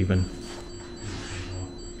world, even.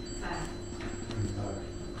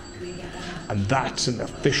 And that's an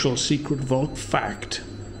official Secret Vault fact.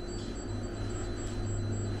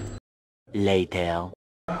 Later.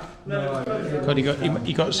 God,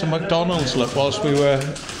 he got some McDonald's look whilst we were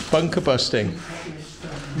bunker busting.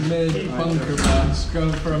 Mid-bunker bus,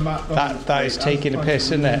 going for a McDonald's. That is taking a piss,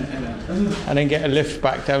 isn't it? And then get a lift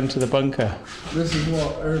back down to the bunker. This is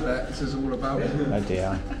what urbex is all about. Oh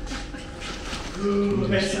dear.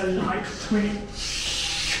 It's a light sweet.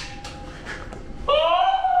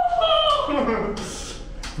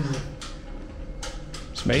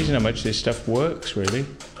 It's amazing how much this stuff works, really.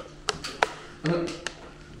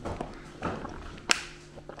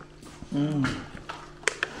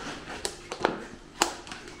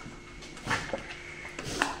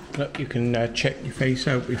 Look, you can check your face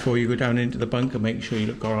out before you go down into the bunker. Make sure you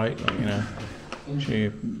look all right, like, you know.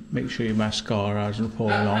 Make sure your mascara hasn't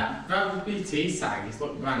fallen off. That BT sag, it's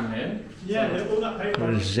looked brand new. Yeah, all that paper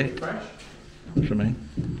What is it? fresh. What do you mean?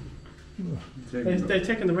 They're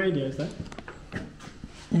taking the radios there.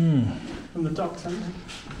 From the docks, haven't they?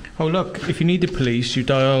 Oh look, if you need the police, you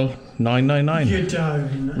dial 999. You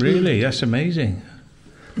don't. Really? That's amazing.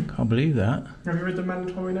 Can't believe that. Have you read the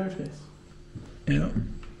mandatory notice? Yeah.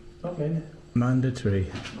 Lovely, isn't it?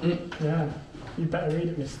 Mandatory. Yeah. You better read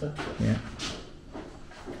it, mister. Yeah.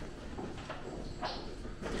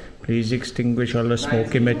 Please extinguish all the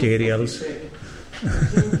smoking materials.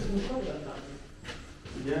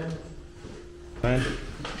 Yeah.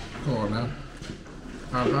 Go on now.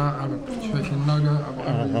 Have that, have a chicken nugget, have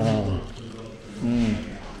whatever.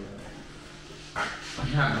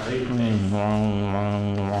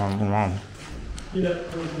 You know,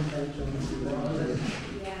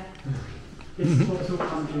 it's what's all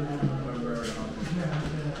coming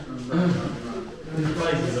This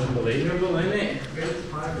place is unbelievable, isn't it?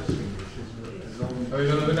 Are we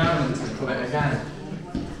going to go down and tackle it again?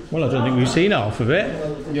 Well, I don't think we've seen half of it.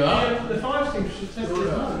 Yeah. The fire extinguisher says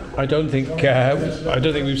it's not. I don't think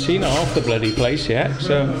we've seen half the bloody place yet,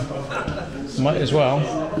 so might as well.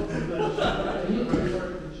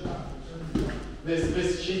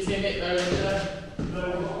 There's shit in it though, isn't there?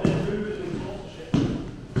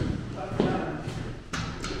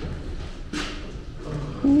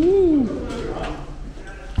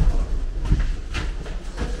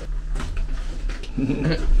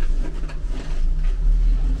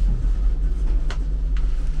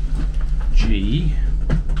 G.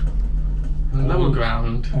 Lower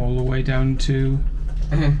ground. All the way down to...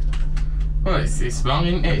 Well, it's wrong,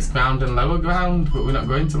 isn't it? It's ground and lower ground, but we're not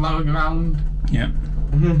going to lower ground. Yeah.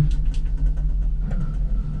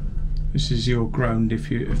 This is your ground if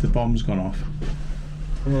the bomb's gone off.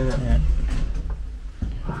 Yeah.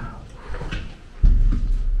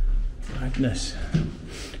 Madness.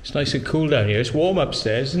 It's nice and cool down here. It's warm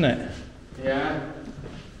upstairs, isn't it? Yeah.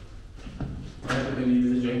 I don't think we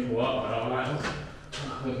need a drink of water, alright?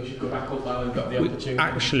 I think we should go back up while we've got the opportunity.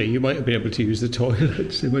 Actually, you might have been able to use the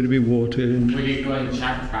toilets. There might have been water in. We did go and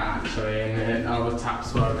check that actually, and all the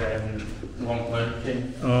taps weren't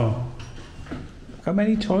working. Oh. How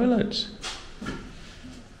many toilets?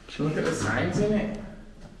 Look at the signs in it.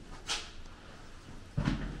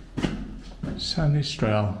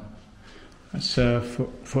 Sanistrel. That's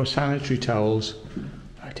for sanitary towels.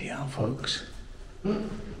 Bloody hell, folks.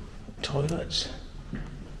 Toilets.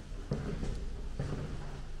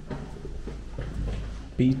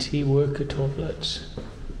 BT worker toilets.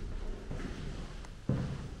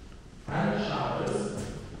 And showers.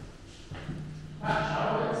 That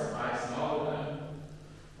shower is quite small though.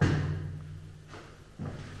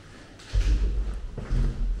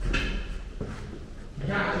 You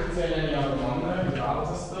can't actually turn any of them on there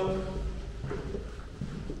regardless of stuff.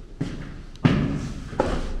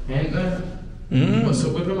 Ain't there? What's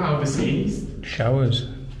up with them overseas? Showers.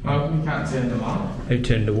 How come you can't turn them on? They've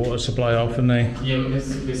turned the water supply off, haven't they? Yeah, but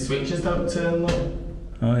the switches don't turn them.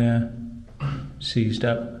 Oh yeah. Seized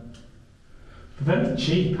up. They're very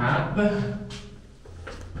cheap, aren't they?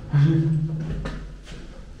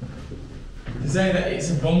 They say that it's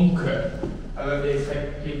a bunker, and that they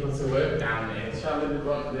expect people to work down there. Surely they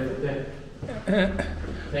want the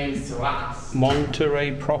things to last.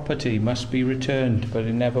 Monterey property must be returned, but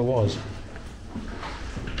it never was.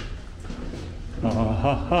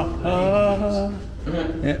 Yeah.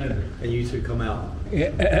 And you two come out.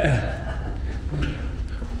 Yeah.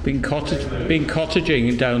 Been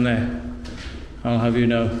cottaging down there. I'll have you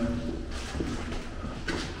know.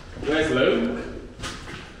 Where's Luke?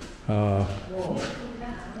 Oh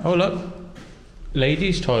look,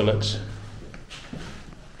 ladies' toilets.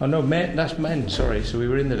 Oh no, men. That's men. Sorry. So we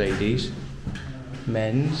were in the ladies.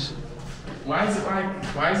 Men's. Why is it like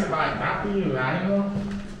that with you, animal?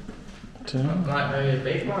 Dunno. Like very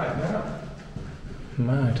big like that.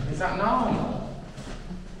 Mad. Is that normal?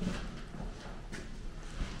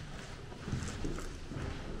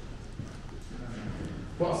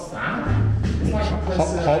 What's that? It's like a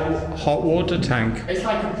pressurized... Hot water tank. It's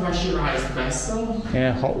like a pressurized vessel.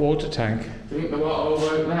 Yeah, hot water tank. Do you think the water will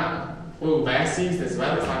work that? Well, they're seized as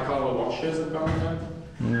well. It's like all the washers have gone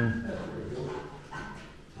there.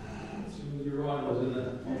 Your eye was in the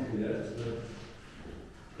there, so.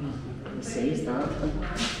 Seized, aren't they?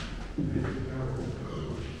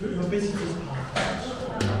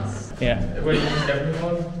 Yeah. Well, you can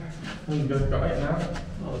everyone. You've got it now.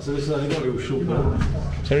 Oh, so this has only got a little short bit.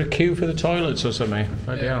 Is there a queue for the toilets or something?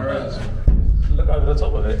 Bloody hell. Look over the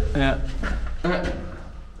top of it. Yeah.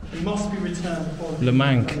 It must be returned before. Le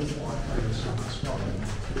Manque.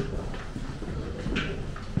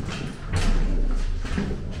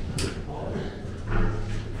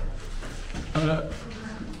 Oh look.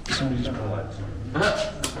 Somebody's...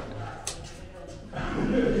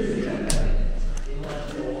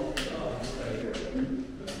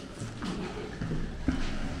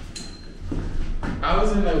 I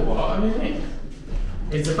was in the water, isn't it?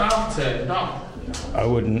 It's about turned off. I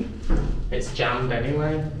wouldn't. It's jammed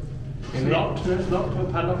anyway. It's locked. It's locked with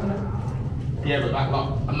a padlock on it. Yeah, but that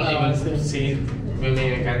lock, I'm not even seeing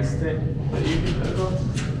remain against it. But you can put it on.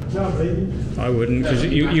 No, I'm bleeding. I wouldn't, because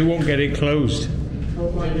you won't get it closed. Oh,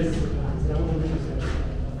 like this. Do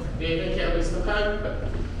you think it'll be stuck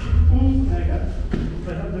open? There you go.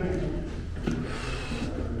 But I'm doing it.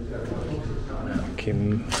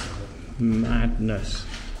 Fucking madness.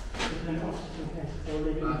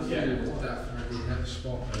 Definitely hit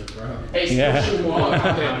spot there, bro. It's Yeah. such a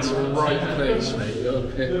water. It's the right place, mate.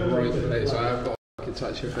 You've hit the right place. I have got to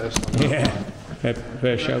touch your first time. Yeah.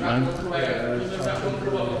 Fair shout, man.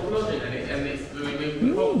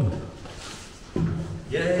 Ooh.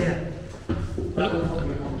 Yeah.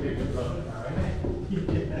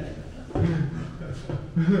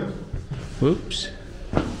 Whoops.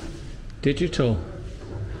 Digital.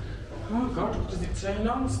 Oh God, does it turn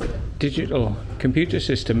on still? Digital computer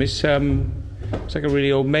system. It's like a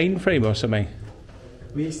really old mainframe or something.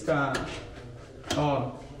 Restart.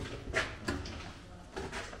 On.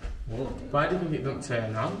 Why do you think it don't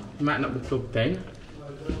turn on? It might not be plugged in.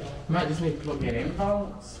 It might just need plugging in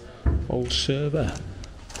bolts. Old server.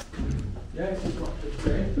 Yeah, if you've got plugged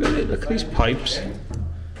in. Look at these pipes.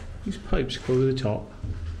 These pipes go to the top.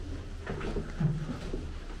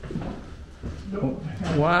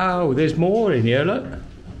 Wow, there's more in here, look.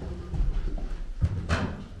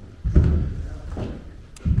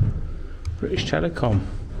 British Telecom.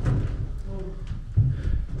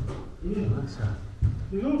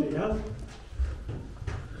 Bloody hell.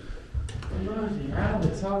 Bloody hell,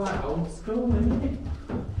 it's all like old school, isn't it?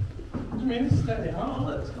 What do you mean it's steady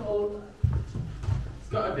hard? It's called... It's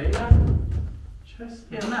got to be that. Chester.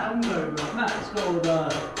 Yeah, Matt, it's got all the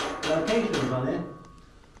locations on it.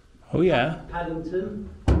 Oh yeah. Paddington,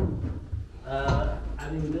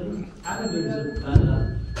 Addington, Addington's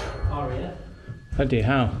RAF. Bloody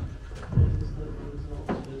hell.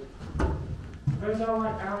 Those are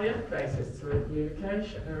like RAF bases to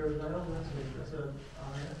communication. That's a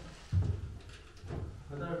RAF.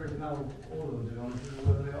 I don't really know all of them, to be honest,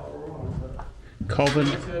 whether they are or not.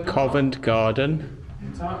 Covent Garden.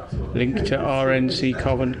 Talk to them. Link to RNC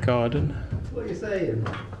Covent Garden. What are you saying?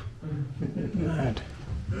 Mad.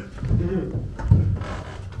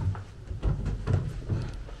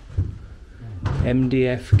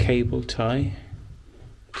 MDF cable tie.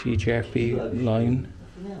 TJFB line.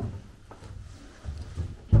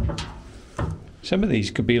 Some of these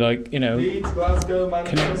could be like, you know, Leeds, Glasgow,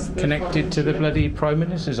 Manchester, connected to the bloody Prime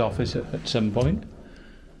Minister's office at some point.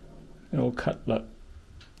 They're all cut, look.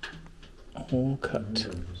 All cut.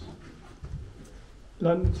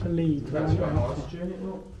 London to Leeds. That's your house unit,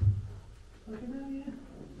 look.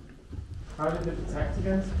 How did it protect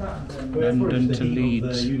against that? London to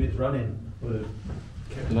Leeds. The units running.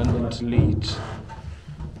 London to Leeds.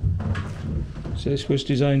 So this was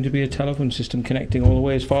designed to be a telephone system connecting all the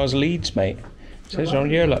way as far as Leeds, mate. It says on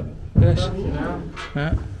here, look. Yes.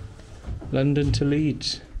 London to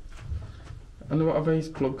Leeds. And what are these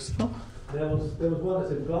plugs for? There was one that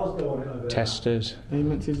said Glasgow on it over there. Testers. Are you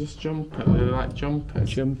meant to just jump it? They're like jumpers.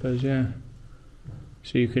 Jumpers, yeah.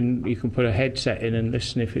 So you can put a headset in and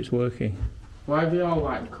listen if it's working. Why are they all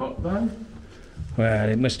like cut then? Well,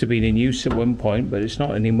 it must have been in use at one point, but it's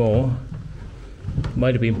not anymore.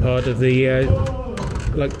 Might have been part of the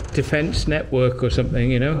like defence network or something,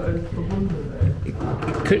 you know.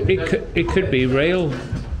 It could be rail.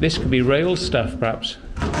 This could be rail stuff, perhaps.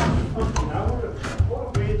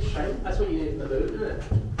 What a weird shape. That's what you need in the boot, isn't it?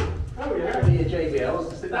 Oh yeah. You need your JBLs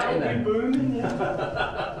to stick that in That there. would be booming,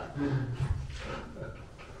 yeah.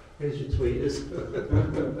 Here's your tweeters.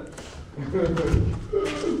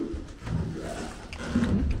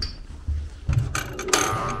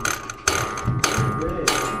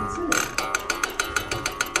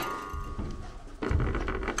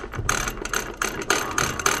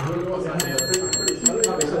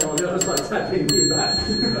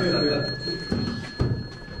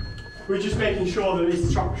 We're just making sure that his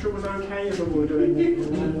structure was okay as we were doing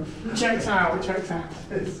it. Checks out.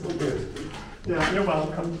 It's all good. Yeah, you're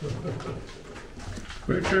welcome.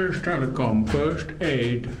 British Telecom First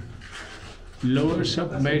Aid Lower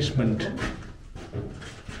Subbasement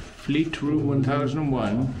Fleet Room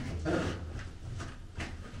 1001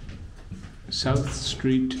 South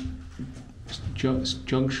Street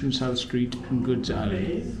Junction South Street and Goods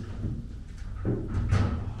Alley.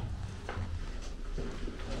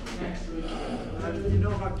 You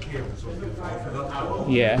know about cables for that?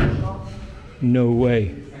 Yeah. No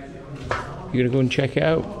way. You gonna go and check it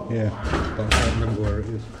out? Yeah, but I can't remember where it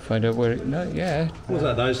is. Find out where it. No, yeah. What was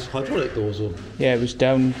that? Those hydraulic doors or? Yeah, it was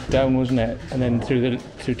down, wasn't it? And then through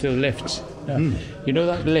to the lifts. No. You know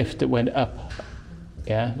that lift that went up?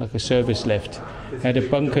 Yeah, like a service lift. It had a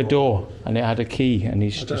bunker door and it had a key, and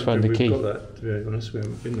he's just found the key. We've got that, to be honest. We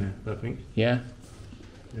haven't been there, I think. Yeah.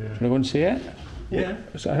 Yeah. Wanna go and see it? Yeah.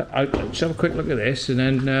 So let's have a quick look at this, and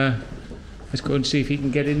then let's go and see if he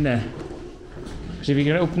can get in there. Because if you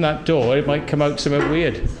can open that door, it might come out something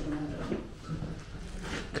weird.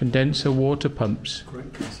 Condenser water pumps,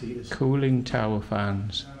 cooling tower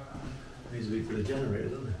fans. Needs to be for the generator,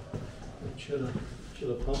 doesn't it? The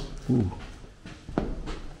chiller pump. Ooh.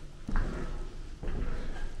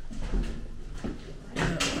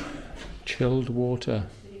 Chilled water.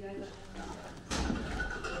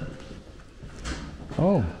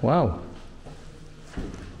 Oh, wow.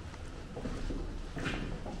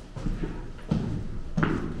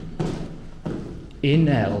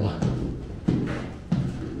 Inel.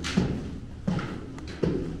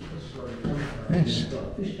 Yes.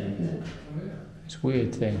 It's a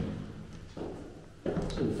weird thing.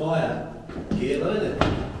 It's all fire gear, though, isn't it?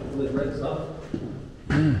 All this red stuff.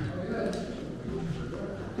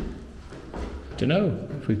 Don't know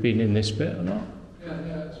if we've been in this bit or not. Yeah,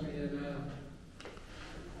 it's me in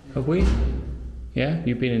Have we? Yeah,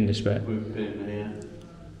 you've been in this bit. We've been in here.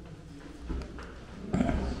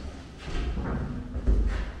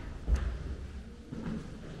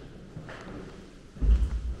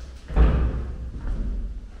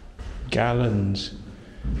 Gallons.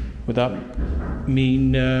 Would that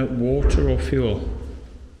mean water or fuel?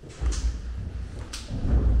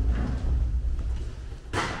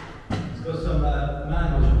 It's got some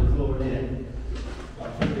manuals on the floor in here. I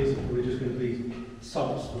think these are probably just going to be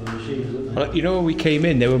subs for the machines, aren't they? Well, you know when we came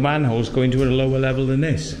in, there were manholes going to a lower level than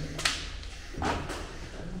this.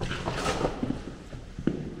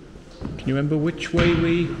 Can you remember which way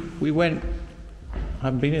we went? I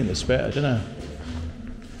haven't been in this bit, I don't know.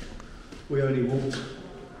 We only walked.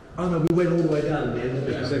 Oh no, we went all the way down at the end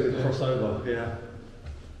because they would cross over. Yeah.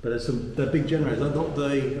 But there's some. They're big generators. They're not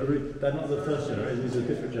the first generators. These are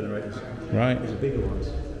different generators. Right. These are bigger ones.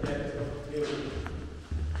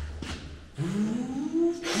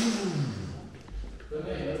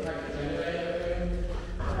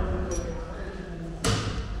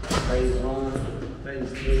 Phase 1,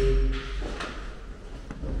 phase 2.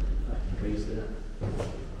 Phase there.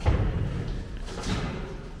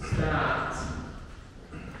 Start.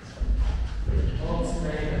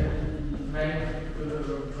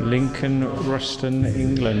 Lincoln, Ruston,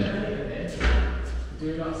 England.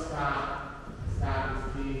 Do not start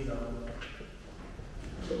with diesel.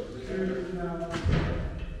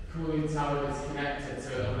 Cooling tower is connected, so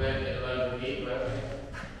it'll overheat, won't it?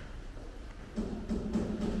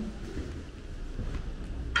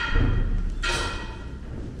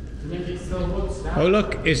 Oh look,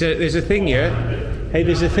 there's a thing here. Hey,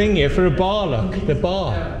 there's a thing here for a bar, look. The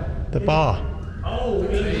bar. The bar. Oh, you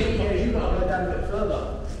got to go down a bit further.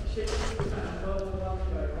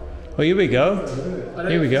 Oh, here we go.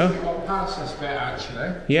 Here we go. got past this bit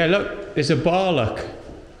actually. Yeah, look, there's a bar, look.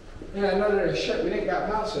 Yeah, no, shit, we didn't get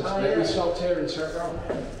past this bit. We stopped here and turned around.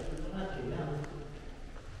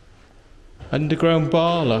 Underground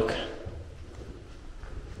bar, look.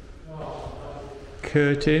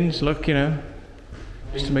 Curtains, look, you know,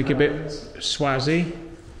 just to make it a bit swazzy.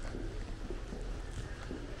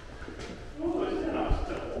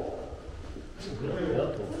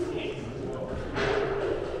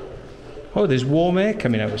 Oh, there's warm air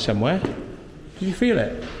coming out of somewhere. Did you feel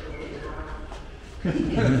it?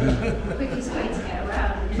 Quickest way to get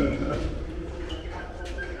around.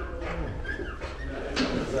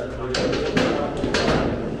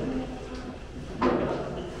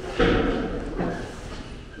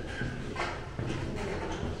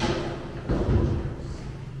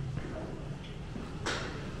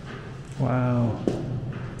 Wow.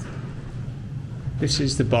 This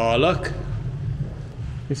is the bar, look.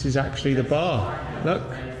 This is actually the bar. Look.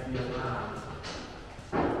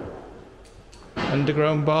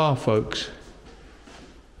 Underground bar, folks.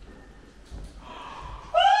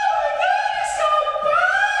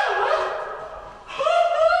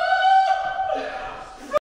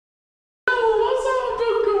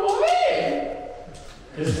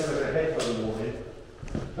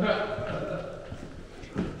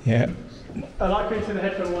 Yeah. I like going to the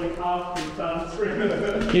headphone warning after you've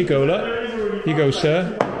done. Here you go, look. Here you go,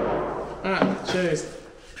 sir. Ah, cheers.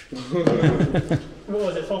 What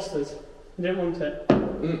was it, Foster's? You didn't want it?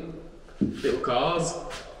 Little cars.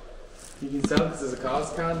 You can tell because there's a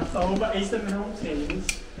cars can. Oh, but is the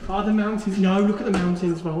mountains? Are the mountains? No, look at the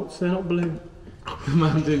mountains, Volts. They're not blue. The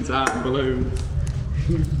mountains aren't blue.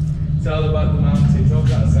 Tell about the mountains. I've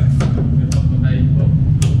got a second. I'm going to put my name up.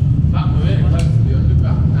 Back we're really close to the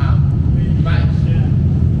underground now. Right. Yeah.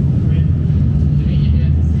 You think you'd be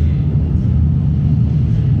able to see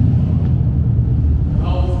the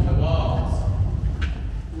holes in the walls?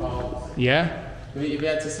 Walls. Yeah? You think you'd be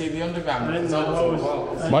able to see the underground? And There's the holes in the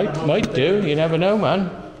holes. walls. Might do. You never know, man.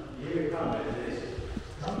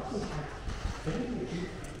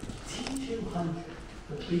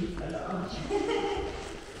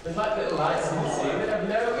 There's like little lights in the ceiling. Have you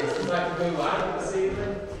noticed? There's like a blue light in the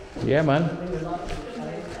ceiling. Yeah, man.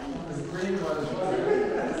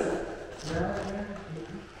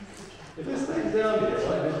 If this thing's down here,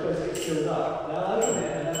 right, this place gets filled up, they'll open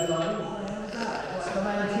it and they'll be like, what the hell is that? It's the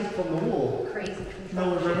antique from the war. Crazy. No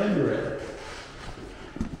one remember it.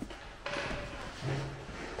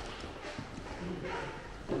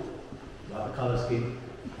 Like the colour scheme.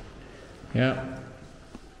 Yeah.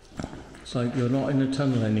 It's like you're not in a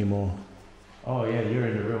tunnel anymore. Oh yeah, you're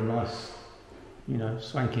in a real nice, you know,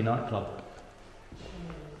 swanky nightclub.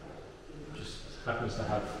 Just happens to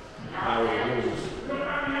have barrel walls.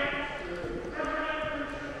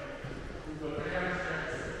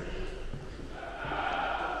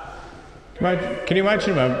 Can you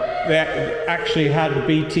imagine, man? They actually had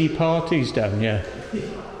BT parties down here.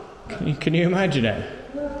 Can you imagine it?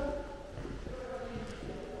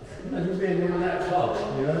 Imagine being in that club,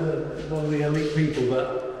 you know, one of the elite people that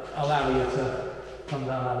allow you to come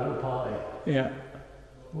down and have a little party. Yeah.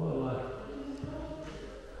 Well,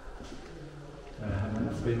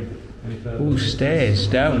 haven't been any further. Ooh, stairs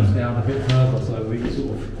down. Down a bit further, so we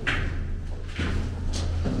sort of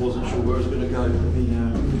wasn't sure where it was going to go. We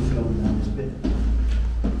fell down this bit.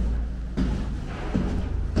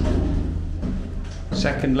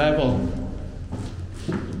 Second level.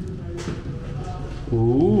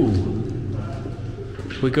 Ooh.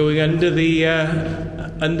 We're going under the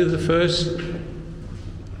first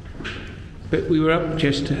bit we were up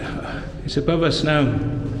just. It's above us now.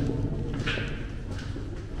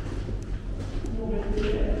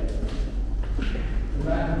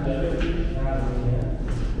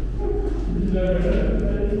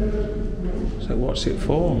 So what's it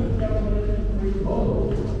for?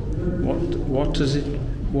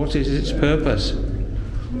 What is its purpose?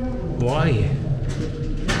 Why?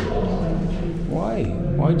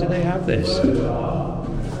 Why do they have this?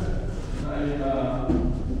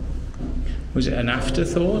 Was it an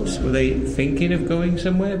afterthought? Were they thinking of going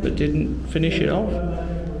somewhere but didn't finish it off?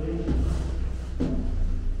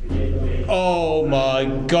 Oh my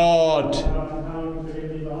God!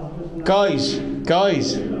 Guys, you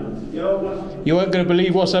weren't going to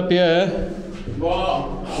believe what's up here. What?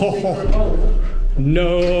 Oh,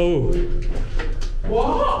 no!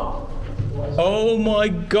 What? Oh my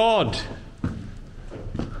God!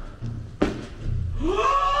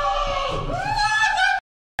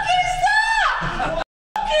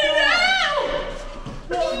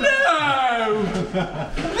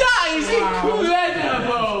 That is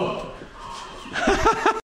incredible!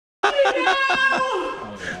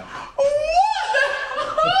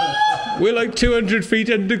 We're like 200 feet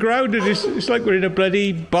underground and it's like we're in a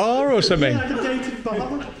bloody bar or something.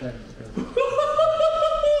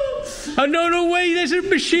 Oh no way, there's a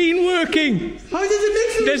machine working! How is it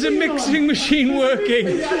mixing? There's a mixing machine working!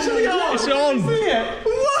 It's actually on! It's on! Running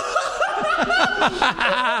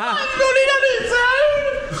on its own!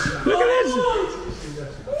 Look at this!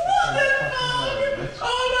 What the fuck?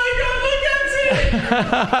 Oh my God, look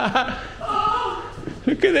at it!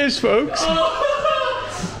 Look at this, folks!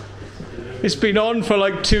 It's been on for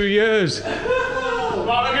like 2 years. Well, we're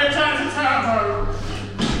going to turn to turbo.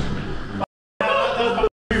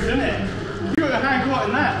 You got a hand caught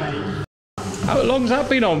in that, mate. How long's that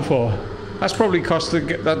been on for? That's probably cost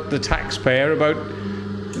the taxpayer about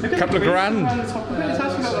a couple of grand. It's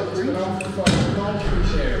actually got that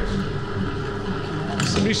grease.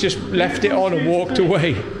 Somebody's just left it on and walked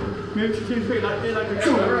away. Move to 2 feet like a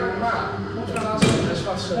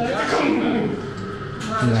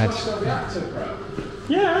Lads.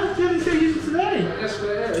 Yeah, they still use it today. Yes,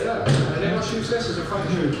 we're here, yeah. And they must use this as a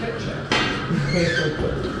functioning kitchen.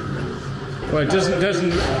 Well, it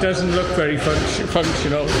doesn't look very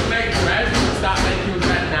functional. Make bread. Start making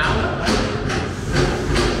bread now.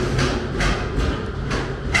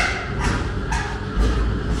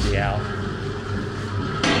 Yeah.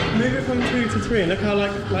 Move it from 2 to 3 and look how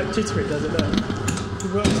like jittery it does it there. You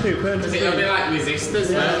work 2, put it to 3. It'll be like resistors,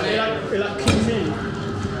 won't it? It like kicks in.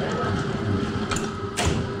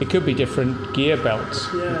 It could be different gear belts.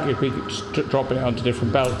 Yeah. If we could just drop it onto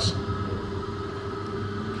different belts.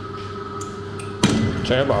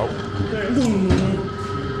 Turbo.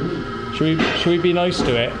 Should we be nice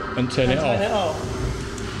to it and turn it off?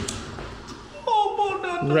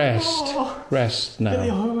 Rest now.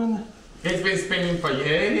 It's been spinning for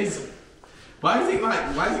years. Why has it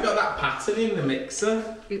got that pattern in the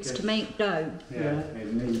mixer? It's to make dough. Yeah.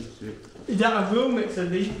 It needs to. Is that a real mixer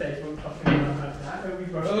these days? Like that?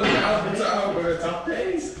 Oh, Albert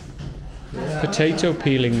toppings. Yeah. Potato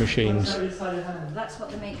peeling machines. That's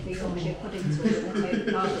what they make the Yorkshire puddings with, they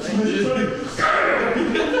take part of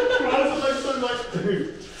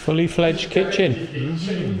it. Fully fledged kitchen.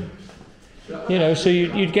 You know, so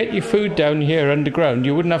you'd get your food down here underground.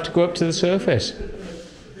 You wouldn't have to go up to the surface.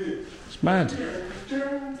 It's mad.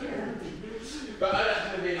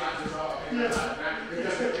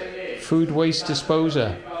 Food waste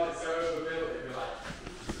disposer.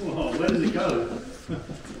 Oh, where does it go?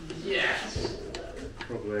 Yes.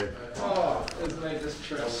 Probably. Oh, it's made this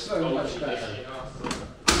trip so much better.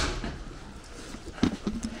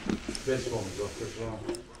 This one's off as well.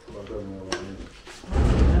 I don't know what it is.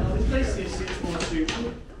 This place is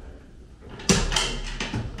 6.2.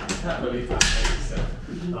 I can't believe that makes sense.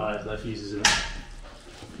 Oh, there's no fuses in it.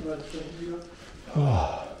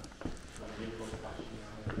 Oh.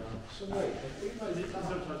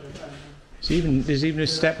 There's even a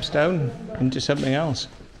steps down into something else.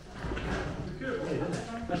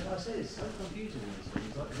 That's what I say, it's so confusing.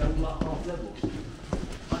 It's like half levels.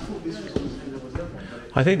 I thought this was level.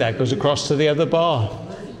 I think that goes across to the other bar.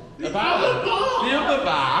 The bar? The other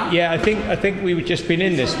bar? Yeah, I think we've just been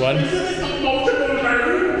in this one.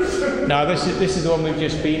 No, this is the one we've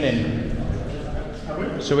just been in.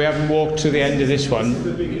 So we haven't walked to the end of this one.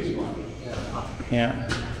 The biggest one. Yeah.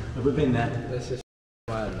 We've been there. This is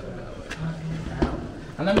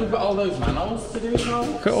and then we've got all those manholes to do as well.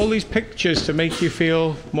 Look at all these pictures to make you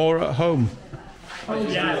feel more at home.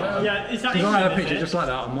 Yeah, is that I had a picture just like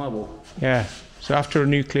that on my wall. Yeah. So after a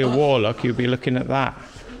nuclear war, look, you'll be looking at that.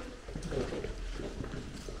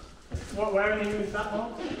 Where in England is that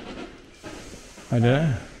one? I don't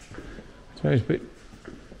know. So it's a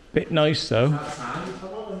bit nice though. Outside.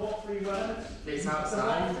 What 3 words? It's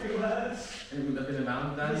outside. 3 words? And we've been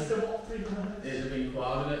around then. Mr. What 3 words? It'd have been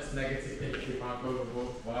coordinates, negative 55 over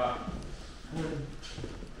what?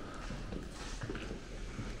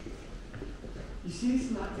 You see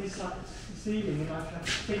this ceiling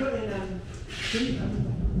they got in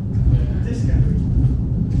disco.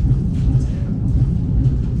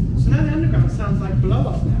 So now the underground sounds like blow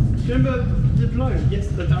up now. Do you remember the blow? Yes,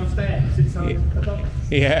 the downstairs. It sounds above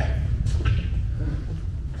us. Yeah.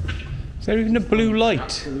 Is there even a blue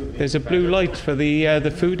light? There's a blue light for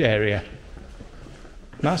the food area.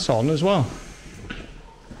 That's on as well.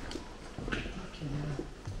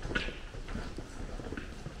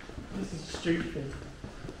 This is stupid.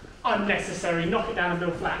 Unnecessary. Knock it down and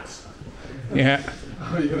build flats. Yeah.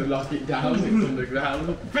 Oh, you're going to lock it down, it's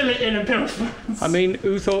underground. Fill it in and build flats. I mean,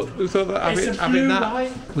 who thought that It's a having blue that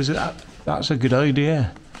light. was that's a good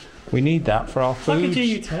idea. We need that for our food. Like a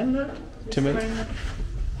GU10, look. To make. Do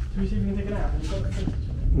we see if we can take it out?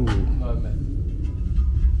 Ooh.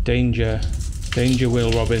 Danger,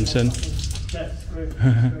 Will Robinson. That's great.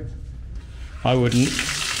 I wouldn't.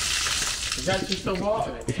 Is that just the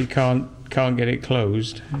water? If you can't get it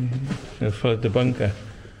closed, it'll flood the bunker.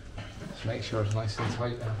 Just make sure it's nice and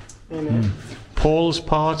tight now. Paul's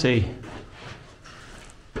party.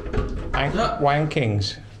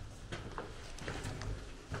 Wankings.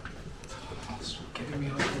 It's giving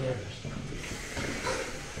me ideas.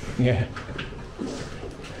 Yeah.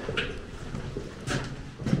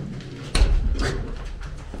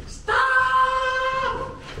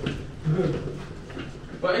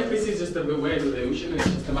 What if this is just a weird illusion and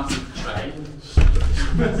it's just a massive tray?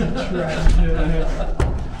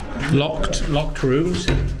 Locked rooms.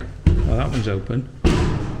 Oh, that one's open.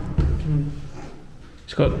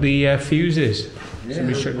 It's got the fuses. Yeah,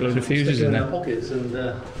 Somebody stuck a load of fuses in there. Pockets and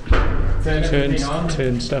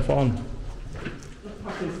Turn stuff on.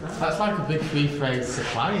 That's like a big three-phase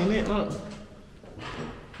supply, isn't it? Look.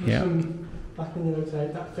 Yeah. Back in the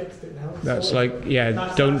day, that fixed it now. That's like,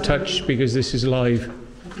 yeah, don't touch because this is live.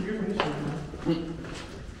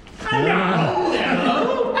 Hello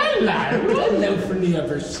from the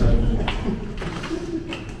other side.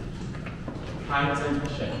 Hand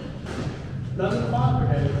attention. That's the fire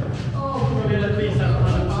brigade. Oh, we're going to leave that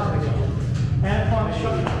on the fire brigade. Air fire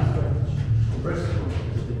shotgun.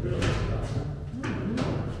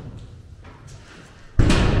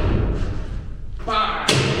 Fire!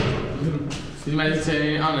 So you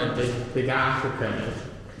meditating on a big African.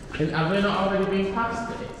 Have we not already been past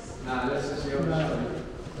this? Nah, this is the other side.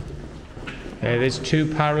 Yeah, there's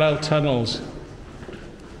 2 parallel tunnels.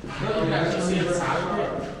 Look, you can actually see inside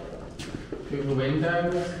it. Through the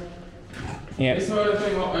windows. Yeah. This sort of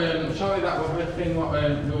thing, surely that was the thing what we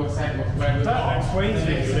were saying was where we That explains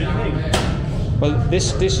it, really. Well,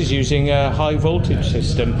 this is using a high voltage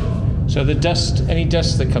system. So the dust, any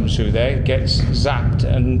dust that comes through there gets zapped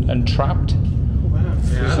and trapped.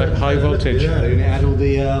 It's like high voltage. Yeah, and it had all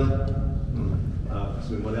the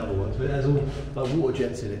one of the other ones, but it has all like water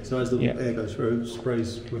jets in it. So as the air goes through, it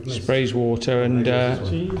sprays with mist. Sprays water and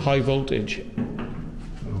high voltage.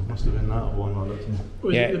 Oh, must have been that one I looked in.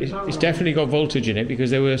 Yeah, it's definitely got voltage in it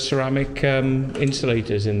because there were ceramic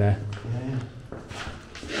insulators in there.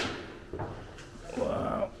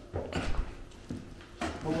 Wow.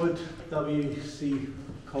 Forward WC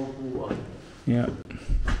cold water. Yeah.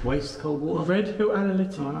 Waste cold water. Red Hill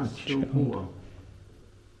Analytics. Oh, no, chilled water.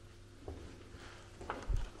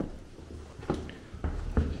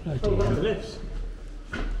 Oh, we're back to lifts.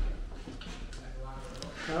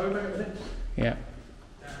 Now we're back to lifts. Yeah.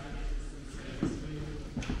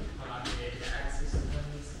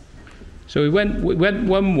 So we went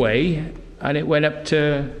one way and it went up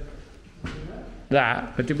to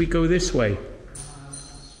that, but did we go this way?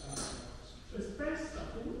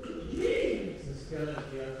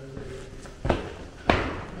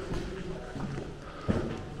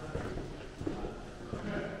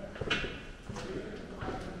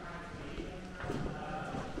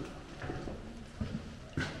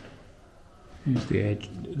 Here's the edge,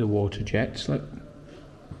 the water jets, look.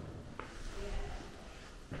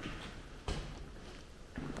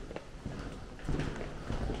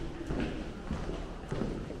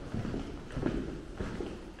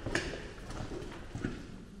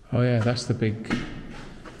 Oh yeah, that's the big...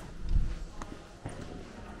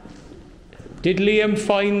 Did Liam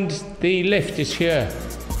find the lift is here?